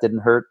Olympics. So that didn't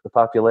hurt the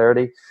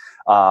popularity.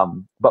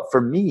 But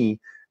for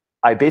me,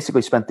 I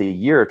basically spent the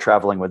year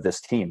traveling with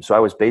this team. So I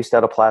was based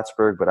out of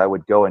Plattsburgh, but I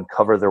would go and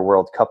cover their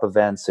World Cup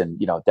events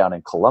and, down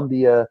in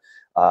Colombia,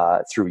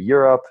 through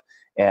Europe.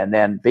 And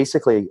then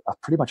basically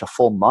pretty much a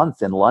full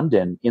month in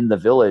London in the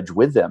village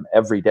with them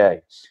every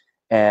day.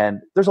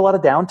 And there's a lot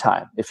of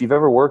downtime. If you've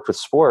ever worked with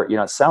sport,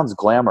 it sounds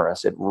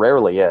glamorous. It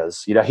rarely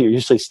is. You're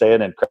usually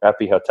staying in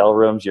crappy hotel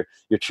rooms. You're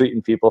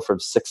treating people from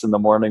 6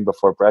 a.m.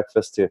 before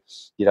breakfast to,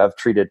 I've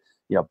treated,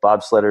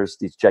 bobsledders,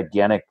 these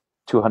gigantic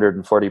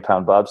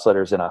 240-pound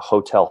bobsledders in a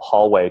hotel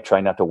hallway,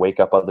 trying not to wake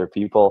up other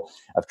people.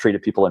 I've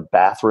treated people in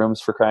bathrooms,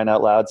 for crying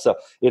out loud. So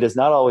it is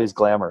not always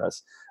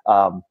glamorous.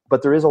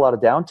 But there is a lot of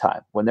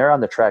downtime. When they're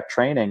on the track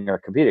training or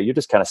competing, you're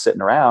just kind of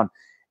sitting around.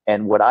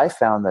 And what I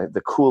found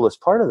the coolest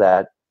part of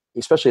that,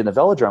 especially in the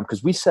velodrome,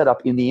 because we set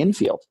up in the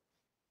infield.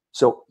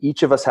 So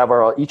each of us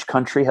each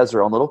country has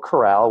their own little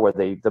corral where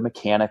the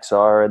mechanics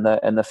are and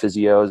the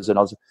physios and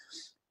all.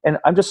 And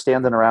I'm just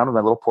standing around with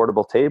my little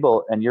portable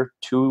table, and you're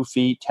 2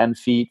 feet, 10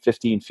 feet,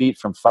 15 feet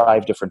from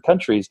 5 different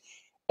countries.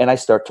 And I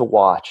start to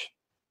watch.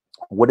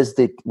 What is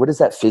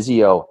that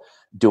physio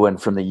doing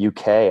from the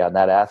UK on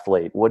that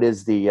athlete? What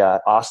is the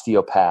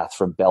osteopath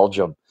from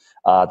Belgium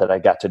that I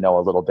got to know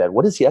a little bit?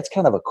 What is he? That's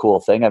kind of a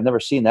cool thing. I've never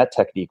seen that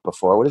technique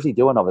before. What is he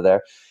doing over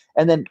there?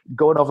 And then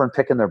going over and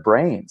picking their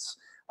brains.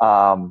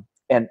 And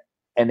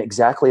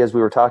exactly as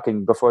we were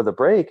talking before the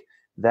break,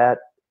 that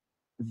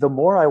the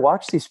more I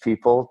watch these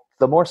people,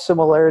 the more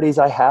similarities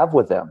I have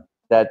with them,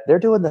 that they're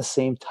doing the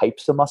same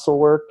types of muscle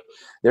work.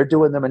 They're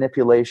doing the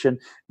manipulation.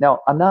 Now,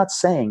 I'm not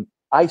saying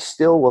I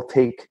still will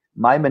take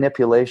my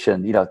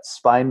manipulation,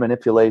 spine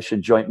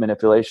manipulation, joint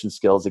manipulation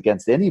skills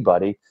against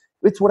anybody.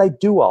 It's what I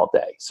do all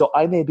day. So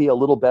I may be a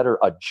little better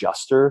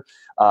adjuster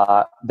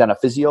than a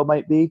physio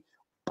might be,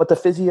 but the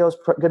physio is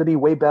going to be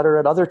way better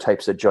at other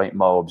types of joint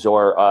mobs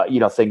or,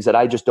 things that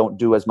I just don't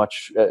do as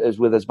much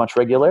with as much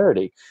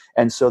regularity.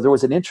 And so there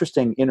was an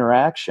interesting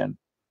interaction.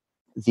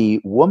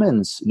 The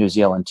women's New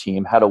Zealand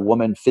team had a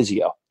woman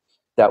physio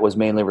that was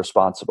mainly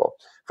responsible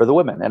for the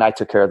women, and I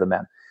took care of the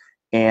men.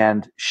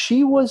 And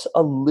she was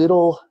a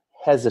little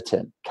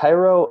hesitant.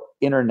 Chiro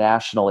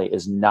internationally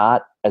is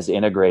not as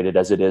integrated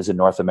as it is in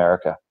North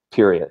America,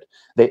 period.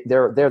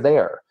 They're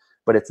there,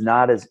 but it's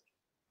not as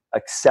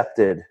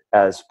accepted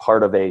as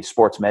part of a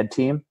sports med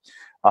team.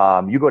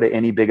 You go to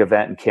any big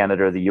event in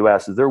Canada or the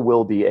US, there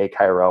will be a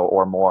chiro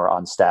or more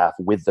on staff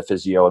with the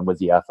physio and with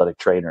the athletic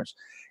trainers.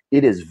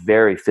 It is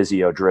very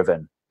physio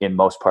driven in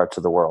most parts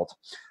of the world.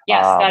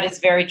 Yes, that is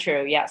very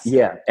true. Yes.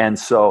 Yeah. And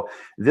so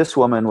this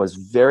woman was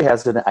very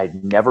hesitant.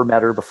 I'd never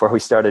met her before we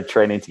started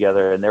training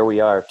together. And there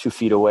we are 2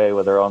 feet away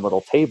with our own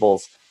little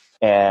tables.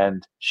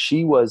 And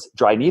she was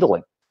dry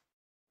needling.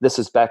 This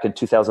is back in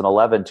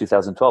 2011,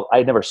 2012. I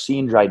had never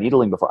seen dry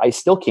needling before. I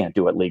still can't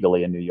do it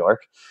legally in New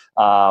York.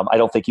 I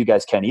don't think you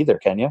guys can either,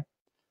 can you?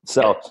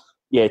 So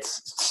yeah, it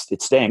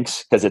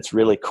stinks because it's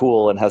really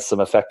cool and has some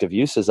effective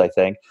uses, I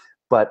think.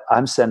 But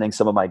I'm sending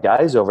some of my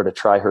guys over to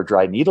try her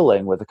dry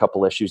needling with a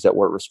couple issues that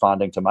weren't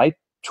responding to my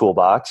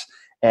toolbox.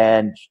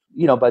 And,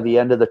 by the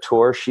end of the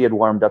tour, she had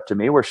warmed up to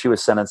me where she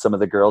was sending some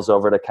of the girls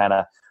over to kind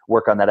of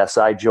work on that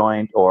SI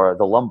joint or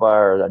the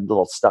lumbar or the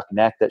little stuck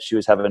neck that she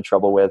was having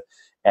trouble with.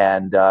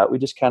 And we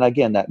just kind of,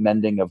 again, that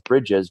mending of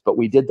bridges, but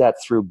we did that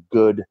through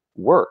good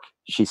work.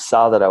 She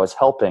saw that I was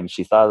helping.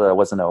 She thought that I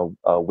wasn't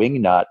a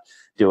wing nut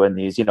doing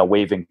these,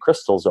 waving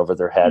crystals over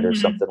their head or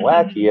something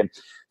wacky. And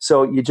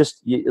so you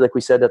like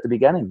we said at the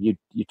beginning,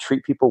 you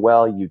treat people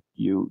well,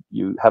 you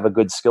have a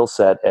good skill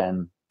set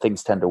and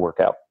things tend to work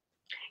out.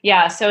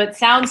 Yeah. So it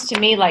sounds to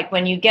me like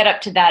when you get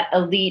up to that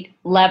elite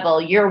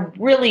level, you're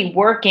really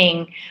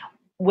working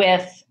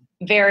with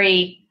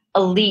very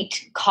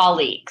elite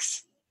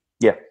colleagues.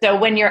 Yeah. So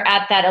when you're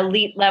at that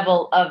elite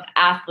level of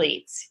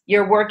athletes,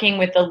 you're working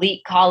with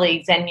elite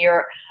colleagues and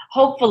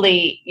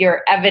hopefully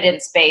you're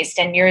evidence-based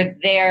and you're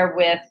there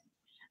with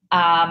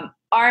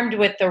armed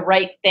with the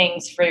right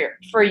things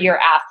for your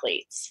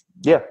athletes.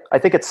 Yeah. I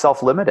think it's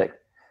self-limiting.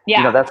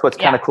 Yeah. That's what's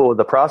kind of cool with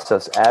the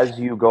process. As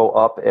you go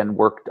up and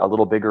work a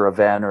little bigger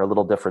event or a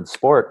little different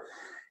sport,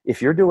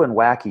 if you're doing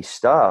wacky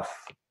stuff,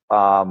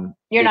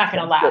 you're not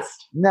going to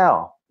last.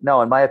 No,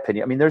 in my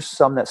opinion. I mean, there's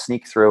some that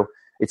sneak through.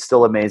 It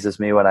still amazes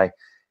me when I,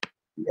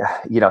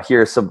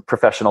 hear some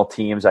professional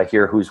teams. I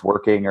hear who's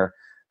working or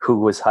who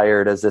was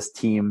hired as this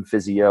team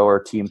physio or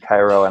team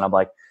chiro. And I'm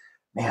like,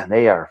 man,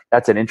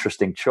 that's an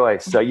interesting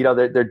choice. So,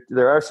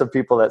 there are some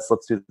people that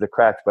slips through the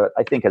cracks, but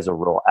I think as a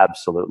rule,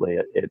 absolutely,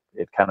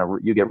 it kind of,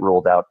 you get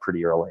ruled out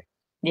pretty early.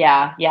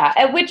 Yeah.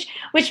 Yeah.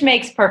 Which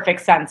makes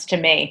perfect sense to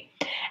me.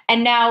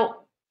 And now,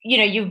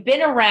 you've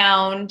been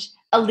around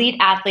elite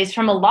athletes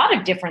from a lot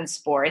of different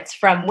sports,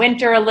 from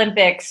Winter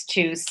Olympics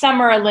to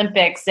Summer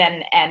Olympics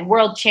and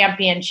World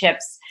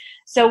Championships.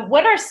 So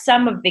what are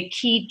some of the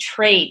key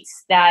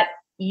traits that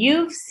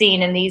you've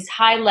seen in these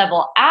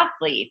high-level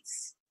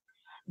athletes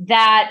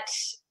that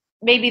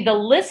maybe the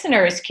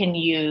listeners can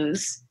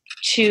use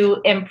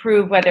to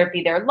improve, whether it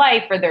be their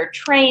life or their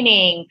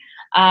training?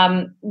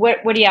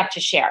 What do you have to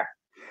share?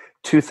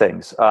 2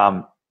 things.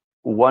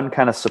 One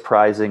kind of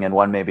surprising and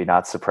one maybe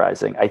not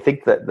surprising. I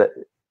think that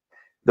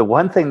the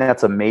one thing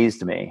that's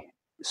amazed me,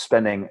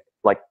 spending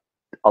like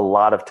a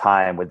lot of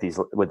time with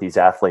these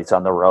athletes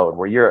on the road,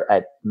 where you're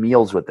at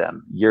meals with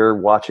them, you're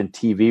watching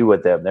TV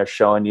with them, they're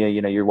showing you,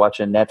 you're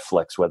watching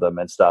Netflix with them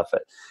and stuff,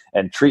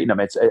 and treating them.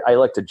 I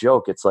like to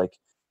joke. It's like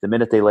the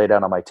minute they lay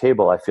down on my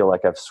table, I feel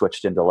like I've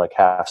switched into like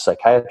half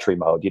psychiatry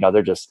mode.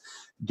 They're just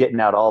getting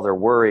out all their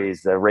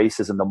worries, their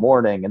races in the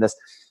morning, and this.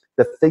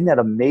 The thing that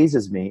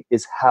amazes me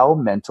is how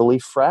mentally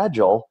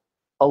fragile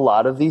a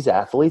lot of these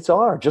athletes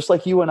are, just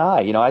like you and I.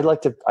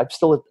 I'm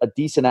still a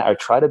decent, I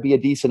try to be a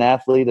decent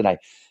athlete, and I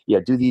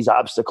do these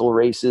obstacle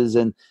races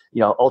and,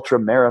 ultra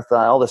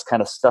marathon, all this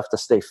kind of stuff to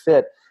stay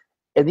fit.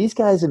 And these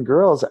guys and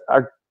girls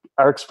are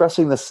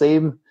expressing the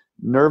same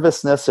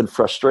nervousness and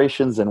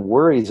frustrations and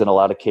worries in a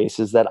lot of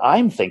cases that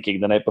I'm thinking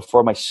the night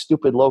before my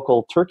stupid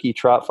local turkey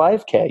trot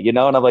 5K, and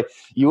I'm like,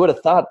 you would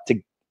have thought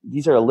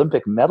these are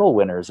Olympic medal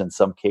winners in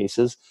some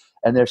cases,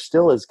 and they're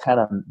still as kind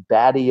of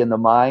batty in the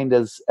mind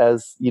as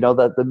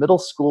the middle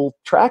school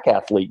track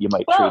athlete you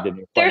might treat in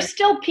your they're plan.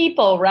 Still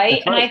people,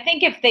 right? And I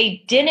think if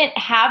they didn't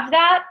have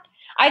that,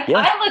 I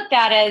looked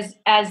at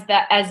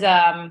as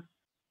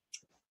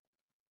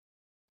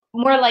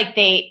more like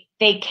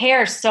they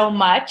care so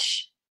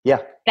much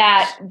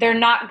that they're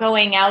not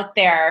going out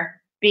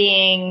there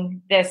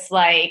being this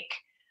like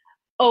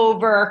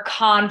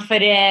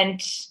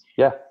overconfident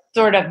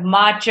sort of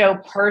macho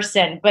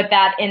person, but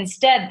that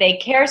instead they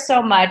care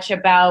so much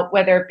about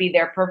whether it be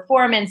their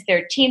performance,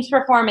 their team's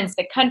performance,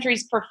 the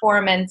country's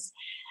performance,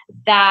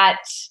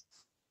 that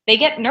they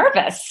get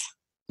nervous.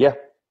 Yeah.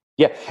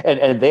 Yeah.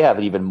 And they have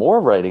even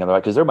more writing on the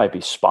right, because there might be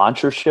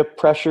sponsorship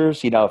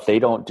pressures. If they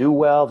don't do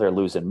well, they're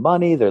losing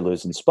money, they're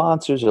losing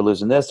sponsors, they're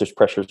losing this. There's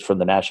pressures from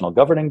the national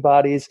governing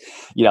bodies.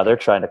 They're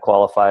trying to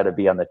qualify to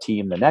be on the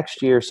team the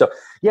next year. So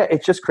yeah,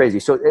 it's just crazy.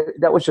 So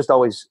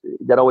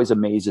that always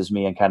amazes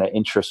me and kind of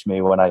interests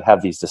me when I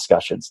have these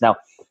discussions. Now,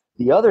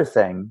 the other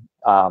thing,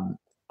 and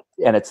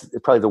it's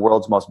probably the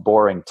world's most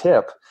boring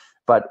tip,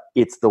 but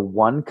it's the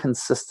one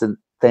consistent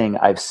thing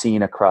I've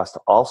seen across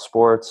all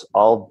sports,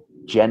 all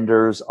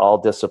genders, all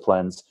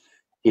disciplines,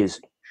 is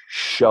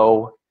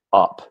show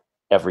up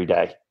every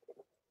day.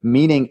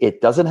 Meaning it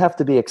doesn't have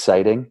to be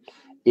exciting.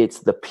 It's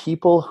the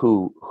people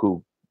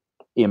who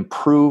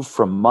improve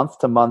from month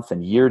to month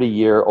and year to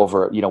year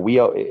over, we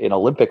in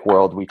Olympic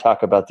world, we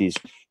talk about these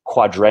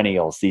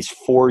quadrennials, these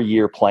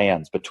 4-year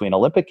plans between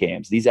Olympic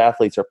Games. These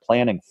athletes are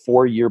planning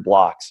 4-year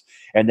blocks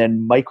and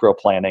then micro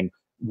planning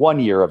 1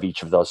 year of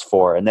each of those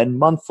 4, and then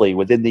monthly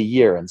within the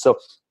year. And so,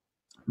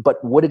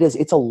 but what it is,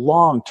 it's a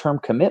long-term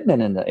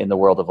commitment in the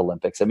world of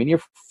Olympics. I mean,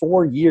 you're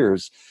 4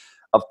 years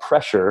of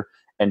pressure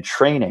and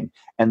training,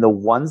 and the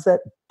ones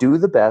that do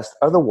the best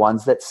are the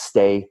ones that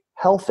stay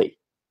healthy.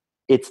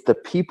 It's the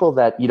people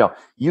that,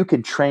 you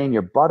can train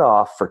your butt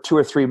off for 2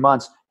 or 3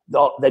 months.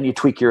 Oh, then you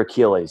tweak your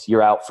Achilles,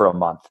 you're out for a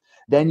month.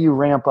 Then you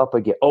ramp up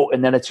again. Oh,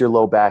 and then it's your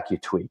low back you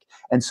tweak.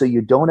 And so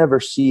you don't ever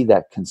see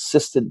that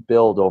consistent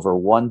build over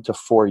 1 to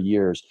 4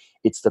 years.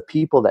 It's the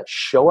people that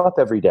show up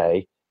every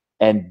day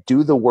and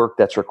do the work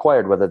that's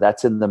required, whether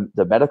that's in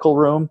the medical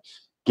room,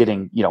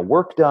 getting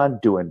work done,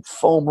 doing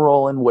foam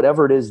rolling,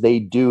 whatever it is they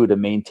do to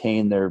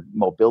maintain their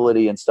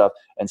mobility and stuff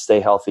and stay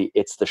healthy.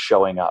 It's the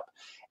showing up.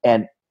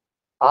 And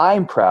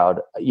I'm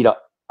proud,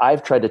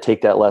 I've tried to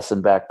take that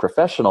lesson back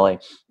professionally,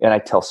 and I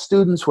tell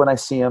students when I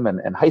see them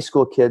and high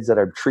school kids that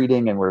I'm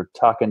treating, and we're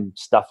talking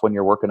stuff when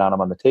you're working on them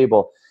on the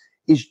table,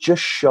 is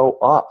just show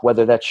up,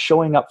 whether that's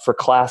showing up for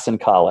class in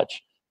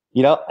college.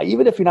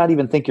 Even if you're not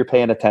even think you're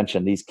paying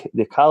attention,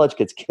 the college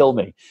kids kill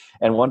me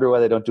and wonder why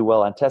they don't do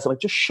well on tests. I'm like,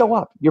 just show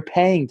up. You're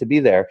paying to be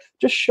there.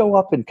 Just show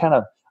up and kind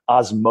of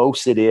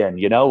osmose it in,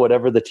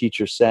 whatever the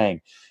teacher's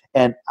saying.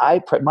 And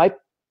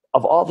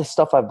of all the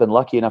stuff I've been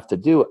lucky enough to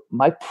do,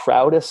 my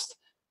proudest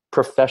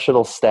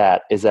professional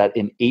stat is that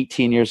in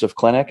 18 years of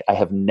clinic, I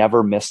have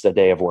never missed a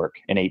day of work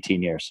in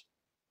 18 years.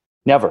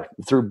 Never.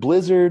 Through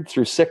blizzard,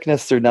 through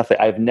sickness, through nothing.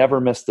 I've never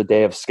missed a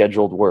day of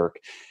scheduled work.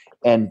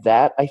 And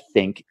that, I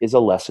think, is a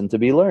lesson to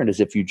be learned, is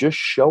if you just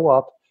show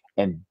up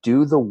and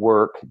do the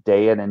work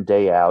day in and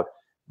day out,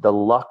 the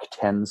luck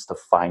tends to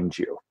find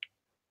you,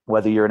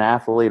 whether you're an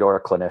athlete or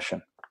a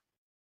clinician.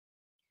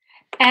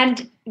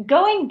 And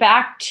going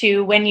back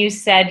to when you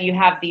said you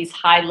have these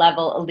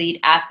high-level elite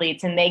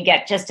athletes and they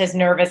get just as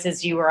nervous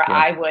as you or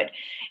I would,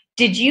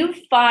 did you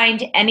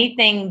find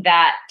anything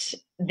that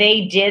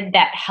they did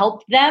that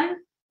helped them?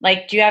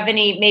 Like, do you have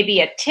maybe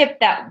a tip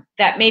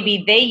that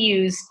maybe they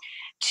used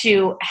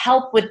to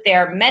help with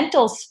their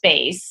mental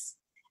space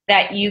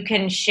that you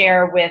can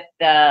share with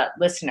the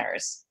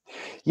listeners?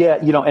 Yeah,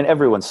 and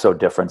everyone's so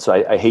different. So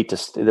I hate to,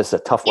 this is a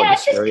tough one to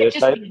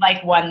stereotype. Just be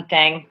like one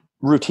thing.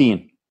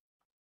 Routine.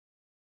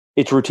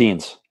 It's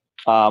routines.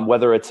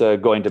 Whether it's a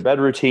going to bed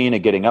routine, a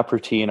getting up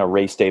routine, a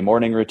race day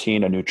morning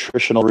routine, a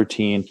nutritional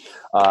routine,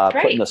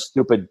 putting the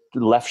stupid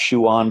left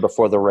shoe on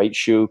before the right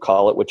shoe,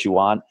 call it what you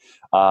want.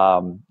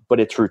 But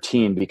it's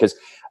routine, because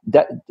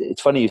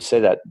it's funny you say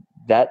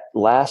that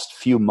last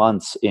few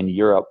months in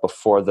Europe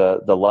before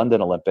the London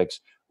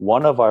Olympics, we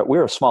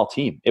were a small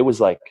team. It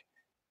was like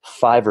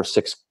 5 or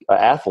 6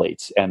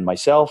 athletes and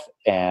myself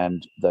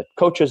and the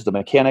coaches, the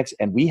mechanics,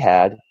 and we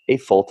had a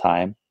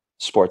full-time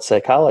sports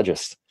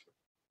psychologist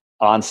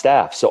on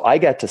staff. So I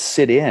got to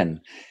sit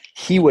in.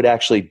 He would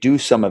actually do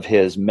some of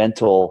his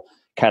mental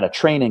kind of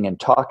training and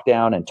talk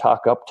down and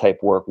talk up type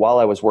work while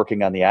I was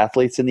working on the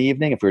athletes in the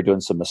evening. If we were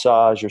doing some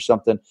massage or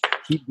something,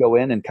 he'd go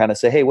in and kind of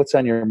say, hey, what's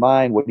on your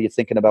mind? What are you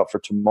thinking about for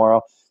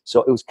tomorrow?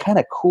 So it was kind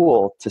of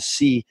cool to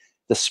see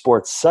the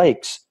sports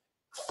psychs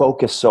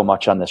focus so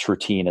much on this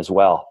routine as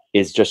well,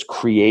 is just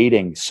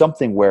creating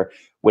something where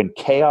when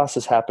chaos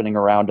is happening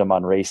around them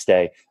on race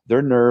day,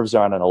 their nerves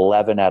are on an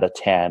 11 out of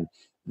 10.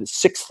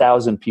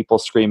 6,000 people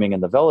screaming in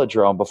the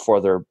velodrome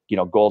before their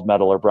gold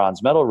medal or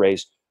bronze medal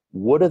race.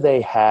 What do they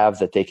have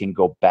that they can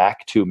go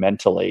back to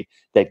mentally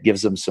that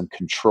gives them some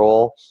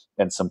control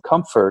and some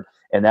comfort?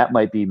 And that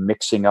might be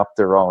mixing up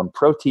their own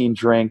protein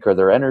drink or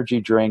their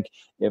energy drink.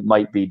 It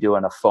might be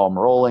doing a foam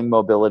rolling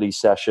mobility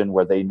session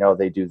where they know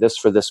they do this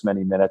for this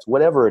many minutes.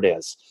 Whatever it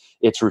is,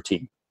 it's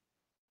routine.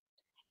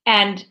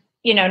 And,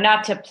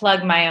 not to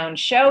plug my own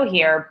show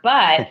here,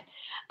 but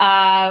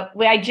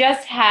I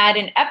just had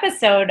an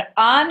episode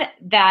on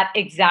that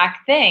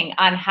exact thing,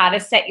 on how to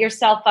set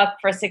yourself up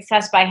for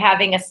success by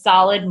having a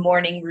solid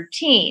morning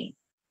routine.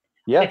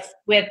 Yes.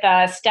 With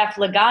Steph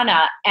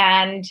Lagana.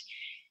 And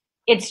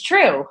it's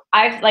true.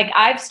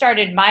 I've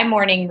started my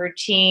morning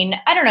routine,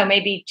 I don't know,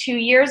 maybe 2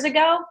 years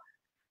ago.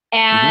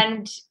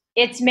 And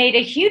it's made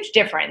a huge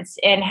difference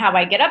in how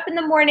I get up in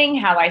the morning,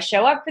 how I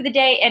show up for the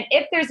day. And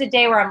if there's a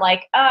day where I'm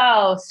like,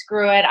 oh,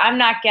 screw it, I'm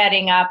not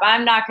getting up,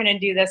 I'm not going to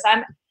do this,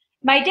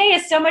 my day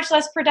is so much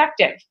less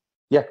productive.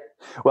 Yeah.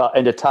 Well,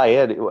 and to tie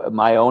in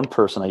my own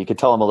personal, you can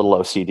tell I'm a little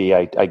OCD.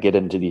 I get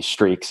into these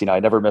streaks.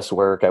 I never miss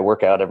work. I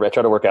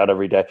try to work out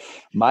every day.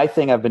 My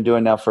thing I've been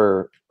doing now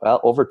for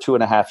over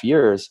 2.5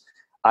 years,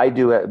 I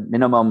do a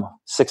minimum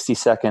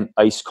 60-second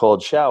ice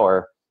cold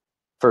shower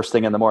first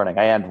thing in the morning.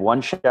 I end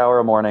one shower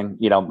a morning.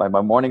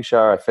 My morning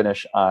shower, I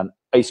finish on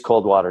ice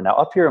cold water. Now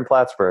up here in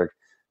Plattsburgh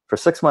for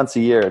 6 months a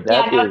year,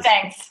 that is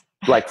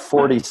like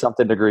 40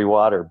 something degree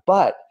water.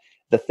 But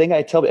the thing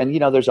I tell, and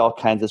there's all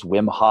kinds of this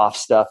Wim Hof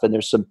stuff, and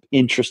there's some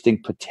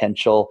interesting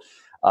potential,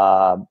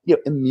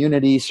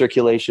 immunity,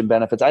 circulation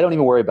benefits. I don't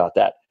even worry about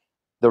that.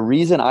 The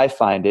reason I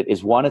find it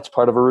is, one, it's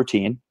part of a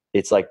routine.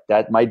 It's like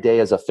that my day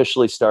has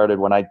officially started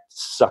when I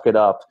suck it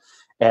up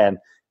and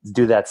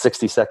do that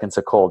 60 seconds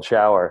of cold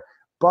shower.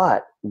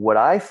 But what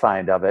I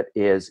find of it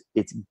is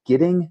it's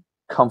getting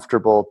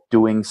comfortable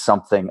doing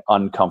something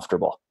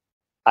uncomfortable.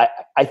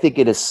 I think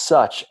it is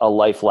such a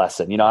life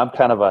lesson. I'm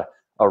kind of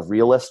a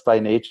realist by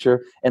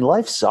nature, and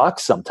life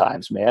sucks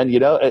sometimes, man.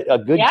 A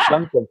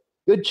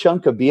good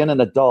chunk of being an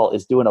adult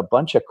is doing a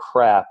bunch of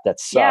crap that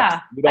sucks.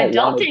 Yeah, You don't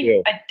want to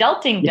do.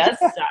 Adulting does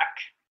suck.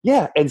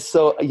 Yeah, and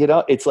so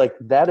it's like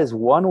that is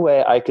one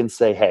way I can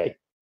say, hey,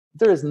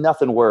 there is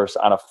nothing worse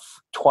on a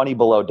 20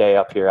 below day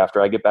up here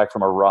after I get back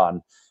from a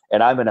run,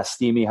 and I'm in a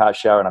steamy hot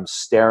shower and I'm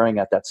staring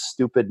at that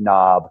stupid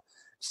knob,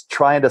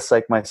 trying to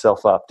psych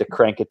myself up to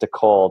crank it to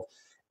cold.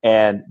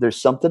 And there's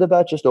something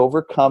about just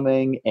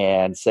overcoming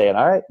and saying,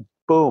 all right,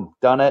 boom,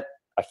 done it.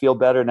 I feel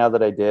better now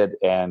that I did,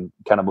 and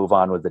kind of move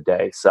on with the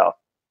day. So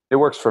it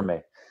works for me.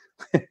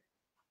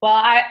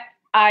 Well,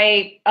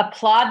 I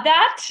applaud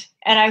that.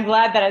 And I'm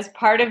glad that as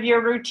part of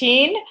your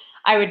routine,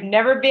 I would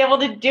never be able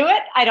to do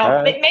it. I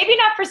don't think, maybe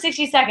not for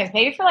 60 seconds,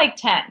 maybe for like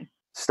 10.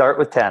 Start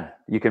with 10.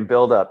 You can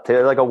build up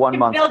to like a 1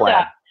 month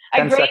plan.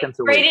 10 seconds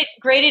a week.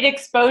 Graded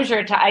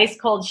exposure to ice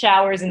cold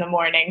showers in the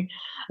morning.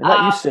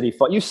 Not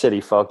you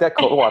city folk. That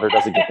cold water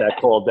doesn't get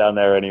that cold down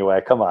there anyway.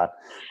 Come on.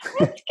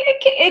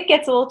 It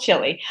gets a little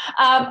chilly.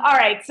 All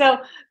right. So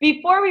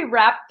before we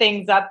wrap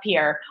things up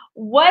here,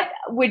 what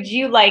would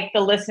you like the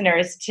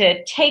listeners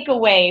to take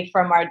away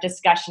from our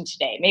discussion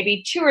today?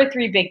 Maybe 2 or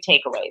 3 big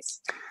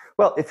takeaways.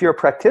 Well, if you're a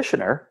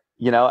practitioner,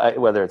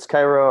 whether it's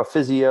chiro,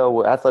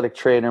 physio, athletic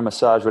trainer,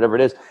 massage, whatever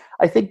it is,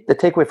 I think the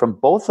takeaway from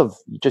both of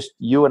just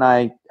you and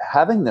I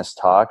having this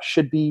talk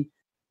should be,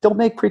 don't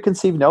make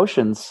preconceived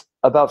notions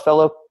about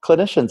fellow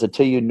clinicians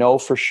until you know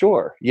for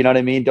sure. You know what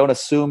I mean? Don't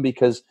assume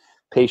because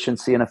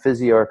patients see in a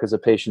physio or because a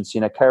patient see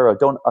in a chiro,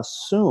 don't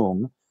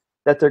assume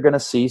that they're going to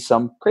see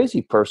some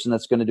crazy person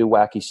that's going to do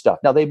wacky stuff.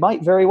 Now, they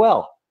might very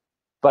well,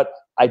 but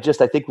I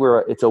think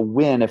it's a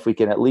win if we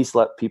can at least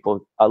let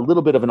people a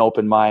little bit of an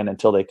open mind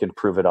until they can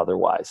prove it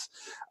otherwise.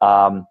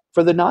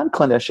 For the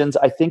non-clinicians,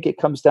 I think it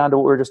comes down to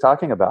what we were just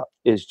talking about,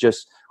 is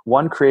just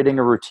one, creating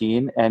a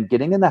routine and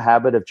getting in the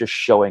habit of just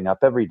showing up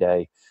every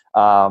day.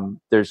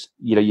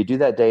 You do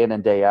that day in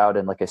and day out.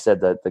 And like I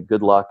said, the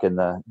good luck and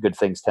the good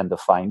things tend to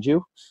find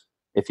you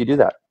if you do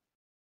that.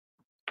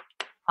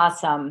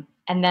 Awesome.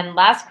 And then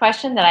last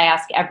question that I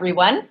ask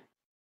everyone,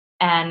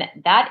 and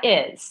that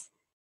is,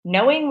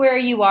 knowing where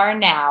you are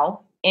now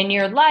in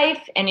your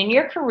life and in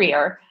your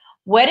career,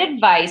 what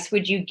advice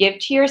would you give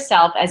to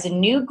yourself as a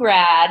new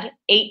grad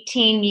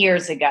 18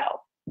 years ago?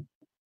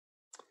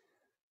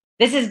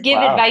 This is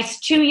advice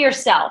to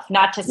yourself,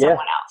 not to someone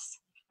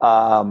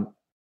else.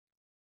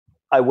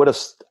 I would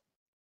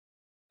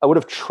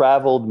have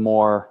traveled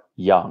more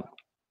young.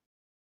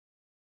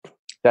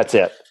 That's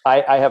it.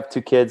 I have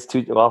 2 kids.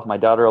 My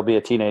daughter will be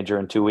a teenager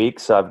in 2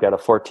 weeks. So I've got a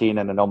 14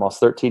 and an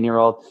almost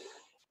 13-year-old.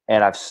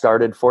 And I've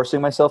started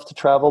forcing myself to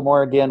travel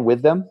more again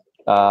with them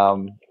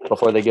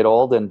before they get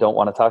old and don't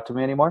want to talk to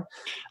me anymore.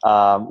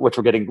 Which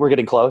we're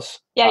getting close.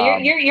 Yeah,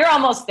 you're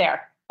almost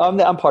there.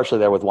 I'm partially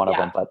there with one of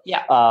them, but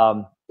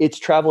it's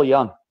travel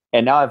young.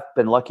 And now I've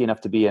been lucky enough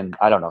to be in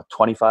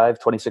 25,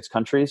 26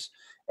 countries,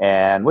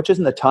 and which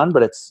isn't a ton,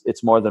 but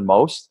it's more than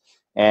most.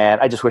 And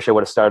I just wish I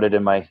would have started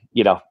in my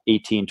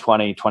 18,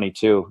 20,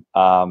 22.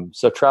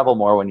 So travel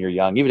more when you're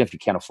young, even if you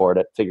can't afford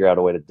it. Figure out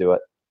a way to do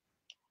it.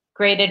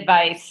 Great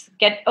advice.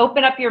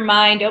 Open up your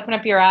mind, open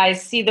up your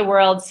eyes, see the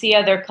world, see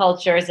other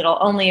cultures. It'll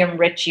only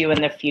enrich you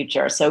in the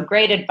future. So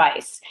great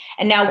advice.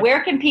 And now,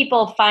 where can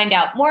people find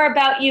out more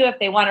about you if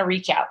they want to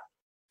reach out?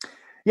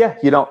 Yeah,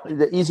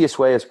 the easiest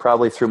way is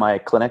probably through my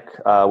clinic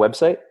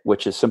website,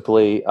 which is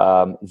simply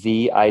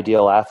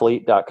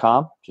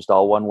theidealathlete.com, just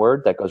all one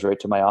word. That goes right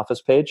to my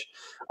office page.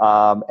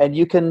 And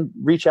you can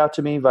reach out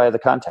to me via the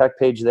contact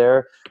page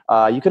there.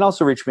 You can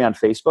also reach me on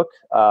Facebook.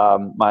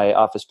 My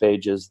office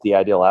page is the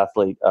Ideal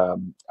Athlete,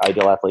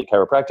 Ideal Athlete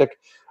Chiropractic.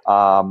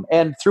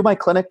 And through my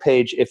clinic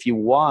page, if you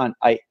want,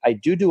 I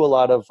do a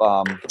lot of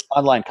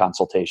online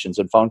consultations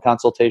and phone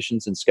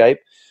consultations and Skype.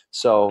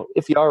 So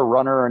if you are a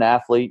runner or an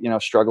athlete,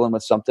 struggling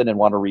with something and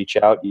want to reach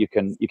out, you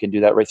can do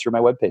that right through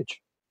my webpage.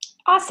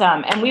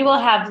 Awesome. And we will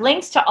have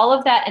links to all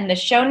of that in the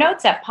show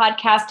notes at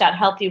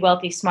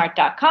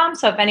podcast.healthywealthysmart.com.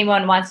 So if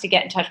anyone wants to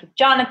get in touch with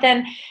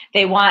Jonathan,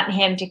 they want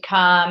him to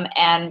come,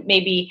 and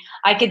maybe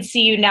I could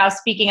see you now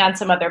speaking on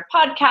some other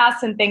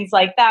podcasts and things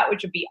like that,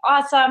 which would be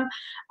awesome.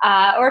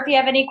 Or if you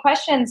have any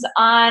questions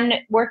on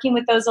working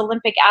with those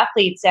Olympic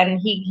athletes,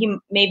 and he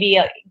maybe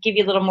give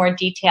you a little more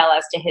detail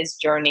as to his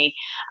journey,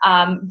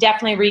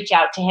 definitely reach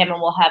out to him, and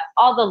we'll have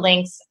all the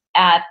links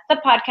at the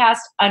podcast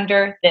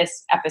under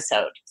this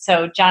episode.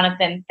 So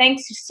Jonathan,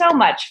 thanks so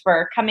much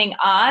for coming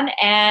on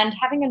and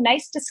having a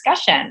nice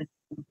discussion.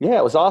 Yeah,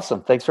 it was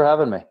awesome. Thanks for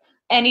having me.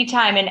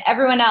 Anytime. And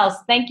everyone else,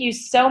 thank you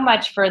so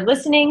much for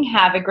listening.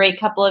 Have a great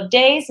couple of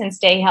days and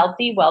stay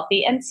healthy,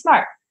 wealthy, and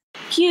smart.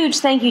 Huge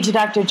thank you to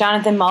Dr.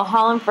 Jonathan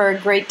Mulholland for a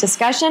great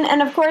discussion.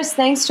 And of course,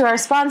 thanks to our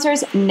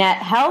sponsors, Net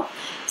Health.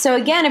 So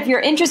again, if you're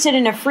interested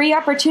in a free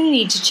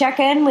opportunity to check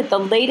in with the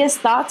latest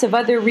thoughts of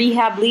other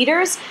rehab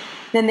leaders,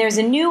 then there's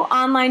a new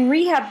online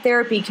rehab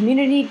therapy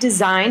community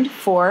designed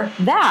for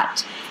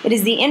that. It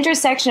is the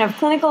intersection of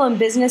clinical and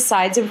business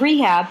sides of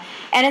rehab,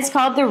 and it's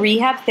called the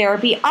Rehab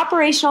Therapy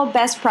Operational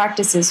Best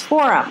Practices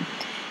Forum.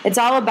 It's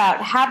all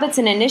about habits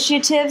and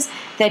initiatives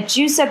that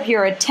juice up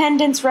your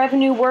attendance,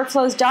 revenue,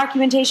 workflows,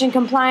 documentation,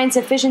 compliance,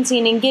 efficiency,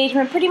 and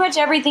engagement, pretty much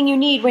everything you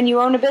need when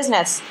you own a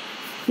business.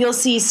 You'll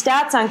see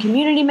stats on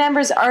community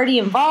members already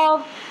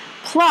involved,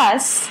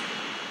 plus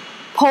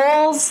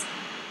polls,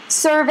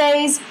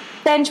 surveys,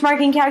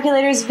 benchmarking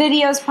calculators,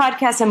 videos,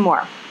 podcasts, and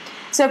more.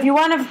 So if you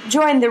want to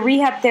join the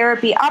Rehab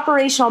Therapy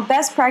Operational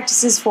Best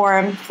Practices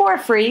Forum for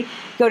free,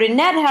 go to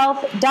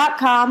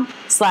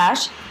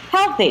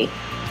nethealth.com/healthy.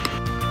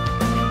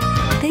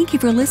 Thank you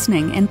for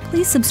listening, and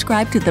please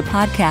subscribe to the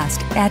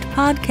podcast at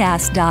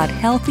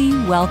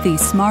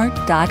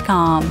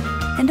podcast.healthywealthysmart.com.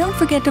 And don't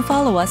forget to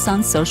follow us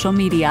on social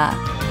media.